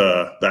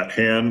 that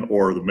hen,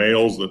 or the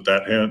males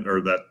that hen,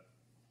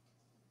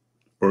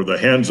 or the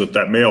hens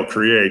that male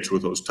creates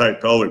with those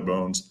tight pelvic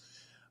bones,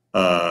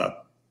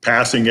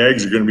 passing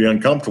eggs are going to be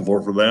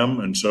uncomfortable for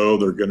them, and so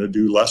they're going to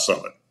do less of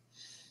it.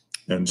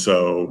 And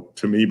so,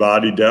 to me,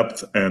 body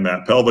depth and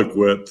that pelvic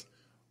width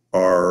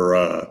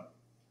are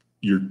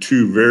your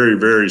 2 very,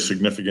 very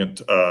significant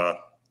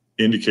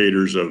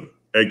indicators of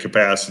egg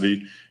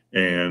capacity,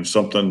 and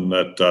something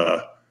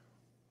that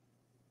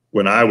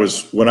when I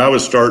was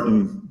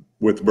starting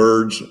with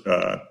birds,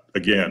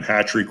 again,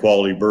 hatchery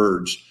quality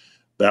birds,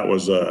 that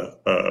was a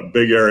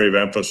big area of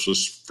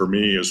emphasis for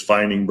me, is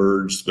finding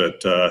birds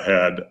that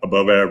had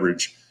above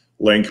average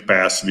laying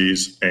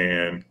capacities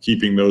and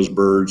keeping those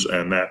birds,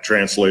 and that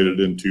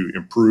translated into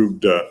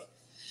improved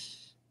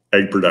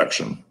egg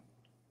production.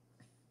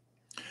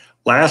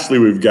 Lastly,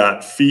 we've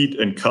got feet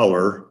and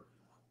color.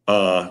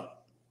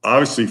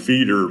 Obviously,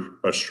 feet are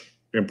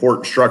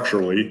important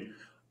structurally.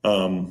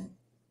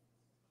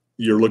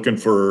 You're looking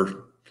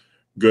for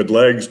good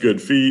legs,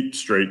 good feet,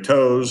 straight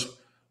toes.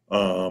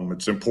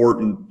 It's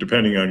important,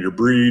 depending on your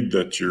breed,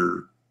 that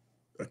your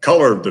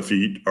color of the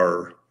feet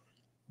are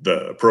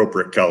the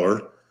appropriate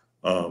color.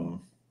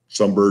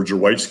 Some birds are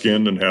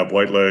white-skinned and have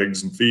white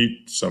legs and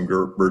feet. Some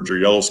birds are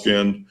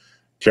yellow-skinned.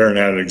 Karen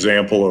had an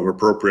example of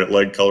appropriate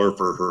leg color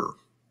for her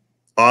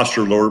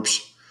Australorps.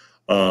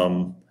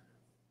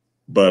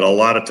 But a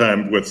lot of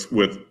time with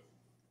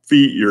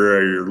feet,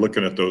 you're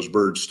looking at those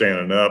birds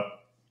standing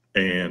up,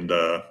 and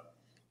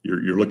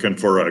you're looking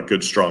for a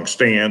good strong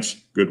stance,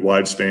 good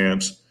wide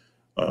stance,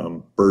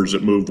 birds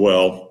that move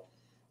well.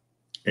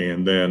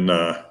 And then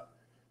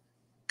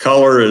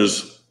color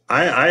is,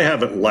 I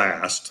have it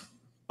last.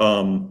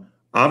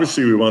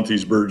 Obviously, we want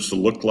these birds to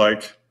look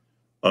like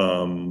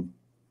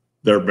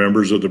they're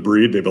members of the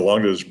breed. They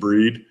belong to this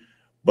breed.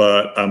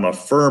 But I'm a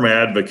firm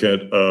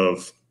advocate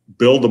of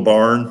build a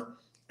barn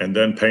and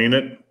then paint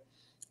it.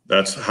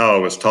 That's how I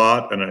was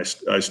taught, and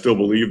I still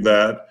believe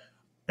that.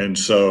 And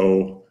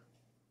so,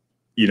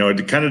 you know,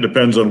 it kind of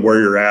depends on where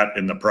you're at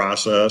in the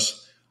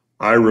process.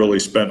 I really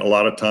spent a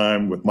lot of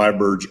time with my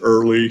birds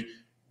early,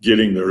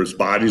 getting their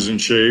bodies in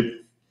shape,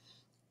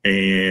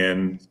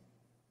 and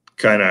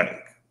kind of,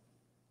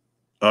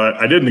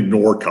 I didn't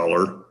ignore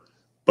color,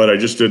 but I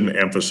just didn't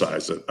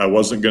emphasize it. I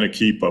wasn't going to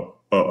keep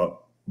a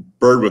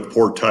bird with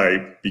poor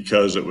type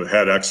because it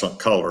had excellent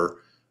color.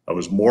 I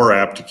was more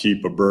apt to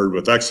keep a bird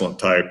with excellent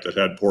type that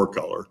had poor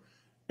color.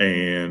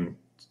 And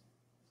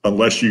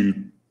unless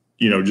you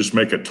just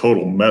make a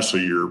total mess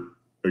of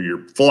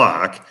your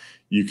flock,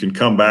 you can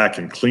come back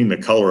and clean the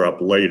color up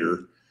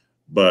later.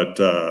 But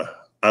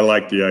I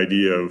like the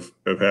idea of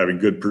having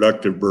good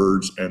productive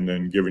birds and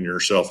then giving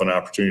yourself an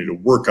opportunity to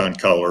work on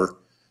color.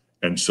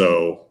 And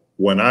so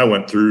when I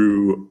went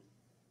through,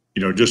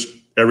 just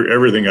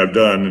everything I've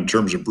done in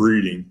terms of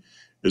breeding,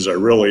 is I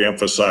really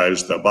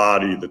emphasized the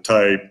body, the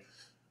type,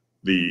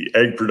 the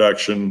egg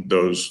production,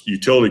 those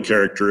utility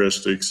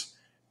characteristics,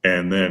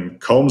 and then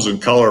combs and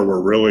color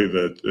were really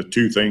the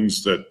two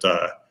things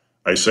that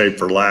I saved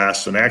for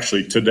last. And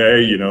actually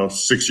today,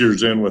 6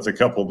 years in with a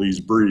couple of these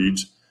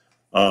breeds,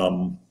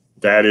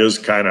 that is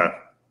kind of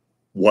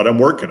what I'm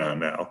working on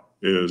now.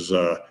 Is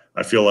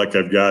I feel like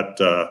I've got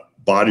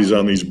bodies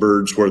on these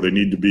birds where they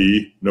need to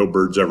be. No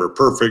bird's ever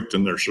perfect,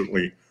 and there's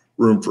certainly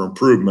room for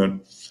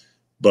improvement.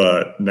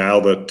 But now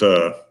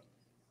that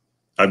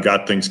I've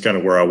got things kind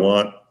of where I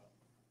want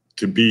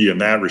to be in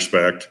that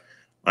respect,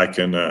 I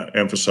can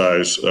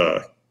emphasize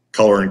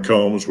color and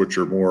combs, which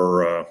are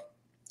more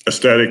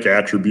aesthetic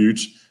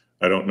attributes.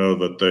 I don't know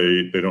that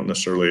they don't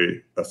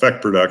necessarily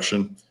affect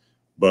production,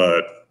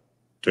 but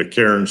to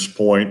Karen's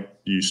point,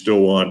 you still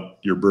want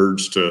your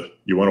birds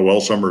you want a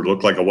Welsummer to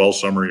look like a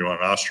Welsummer, you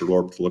want an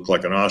Australorp to look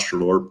like an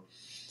Australorp.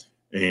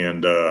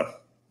 And,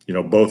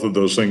 both of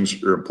those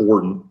things are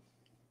important.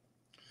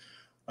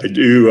 I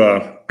do,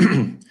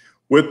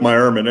 with my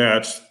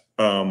Erminettes,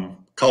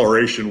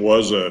 coloration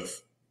was a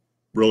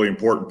really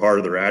important part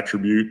of their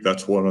attribute.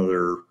 That's one of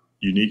their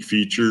unique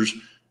features.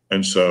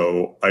 And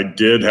so I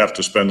did have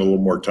to spend a little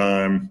more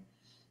time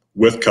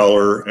with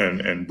color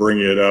and bring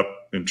it up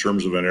in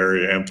terms of an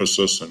area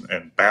emphasis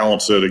and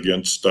balance it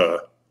against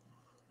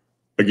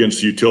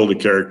utility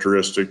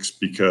characteristics,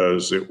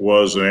 because it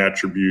was an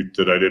attribute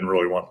that I didn't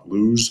really want to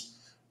lose.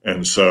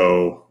 And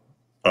so,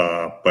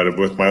 but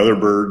with my other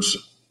birds,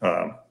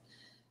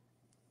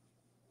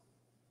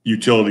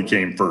 utility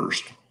came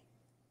first.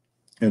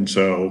 And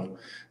so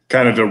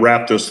kind of to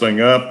wrap this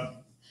thing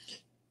up,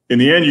 in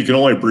the end, you can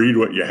only breed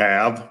what you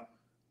have.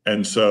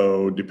 And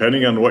so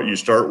depending on what you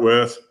start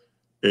with,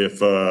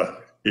 if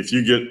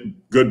you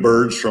get good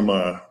birds from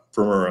a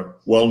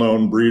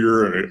well-known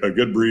breeder and a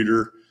good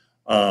breeder,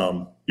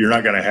 you're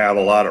not going to have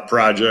a lot of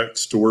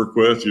projects to work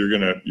with. You're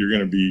going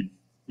to be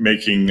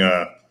making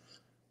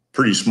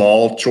pretty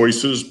small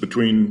choices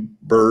between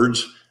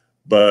birds.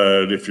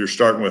 But if you're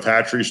starting with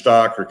hatchery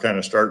stock or kind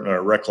of starting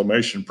a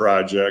reclamation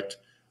project,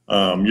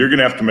 you're going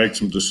to have to make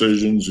some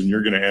decisions, and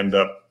you're going to end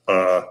up,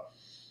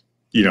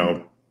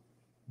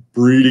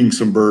 breeding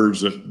some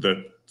birds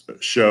that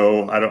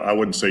show, I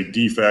wouldn't say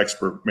defects,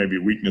 but maybe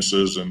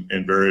weaknesses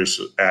in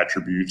various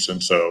attributes.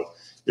 And so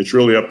it's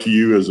really up to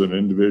you as an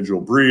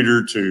individual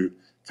breeder to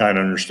kind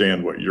of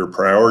understand what your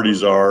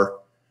priorities are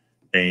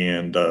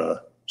and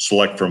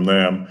select from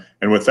them.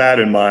 And with that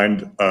in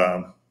mind,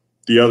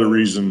 the other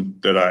reason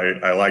that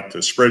I like the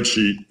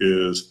spreadsheet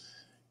is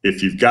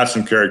if you've got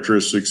some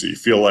characteristics that you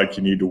feel like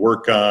you need to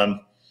work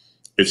on,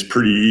 it's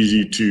pretty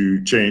easy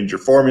to change your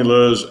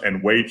formulas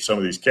and weight some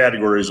of these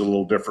categories a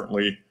little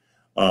differently.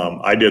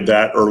 I did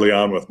that early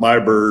on with my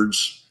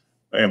birds,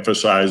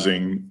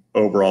 emphasizing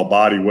overall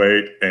body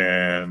weight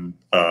and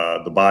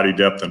the body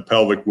depth and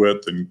pelvic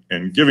width,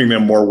 and giving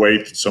them more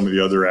weight than some of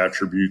the other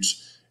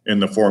attributes in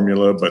the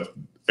formula. But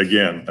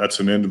again, that's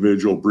an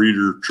individual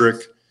breeder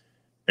trick,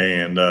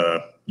 and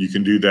you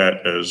can do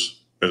that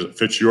as it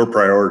fits your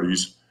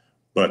priorities.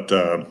 But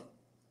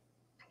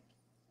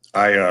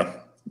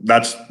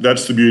that's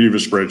the beauty of a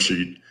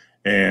spreadsheet.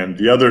 And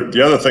the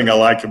other thing I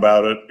like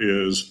about it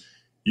is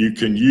you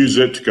can use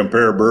it to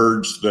compare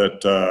birds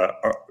that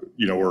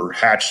were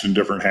hatched in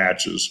different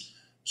hatches.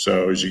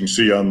 So as you can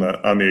see on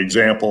the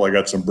example, I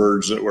got some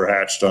birds that were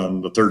hatched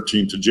on the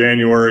 13th of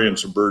January and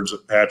some birds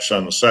that hatched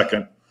on the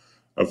 2nd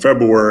of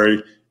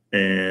February.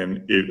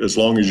 And as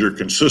long as you're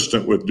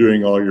consistent with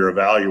doing all your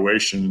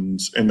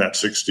evaluations in that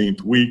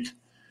 16th week,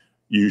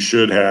 you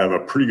should have a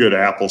pretty good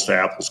apples to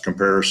apples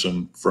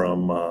comparison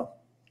from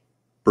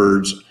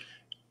birds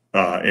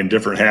in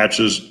different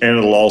hatches, and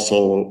it'll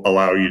also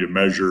allow you to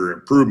measure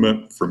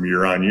improvement from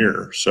year on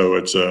year. So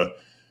it's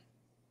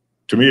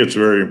to me, it's a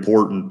very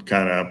important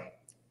kind of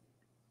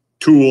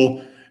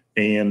tool,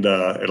 and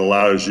it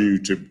allows you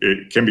to,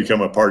 it can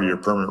become a part of your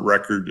permanent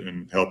record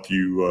and help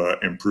you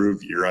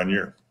improve year on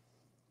year.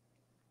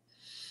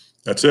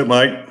 That's it,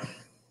 Mike.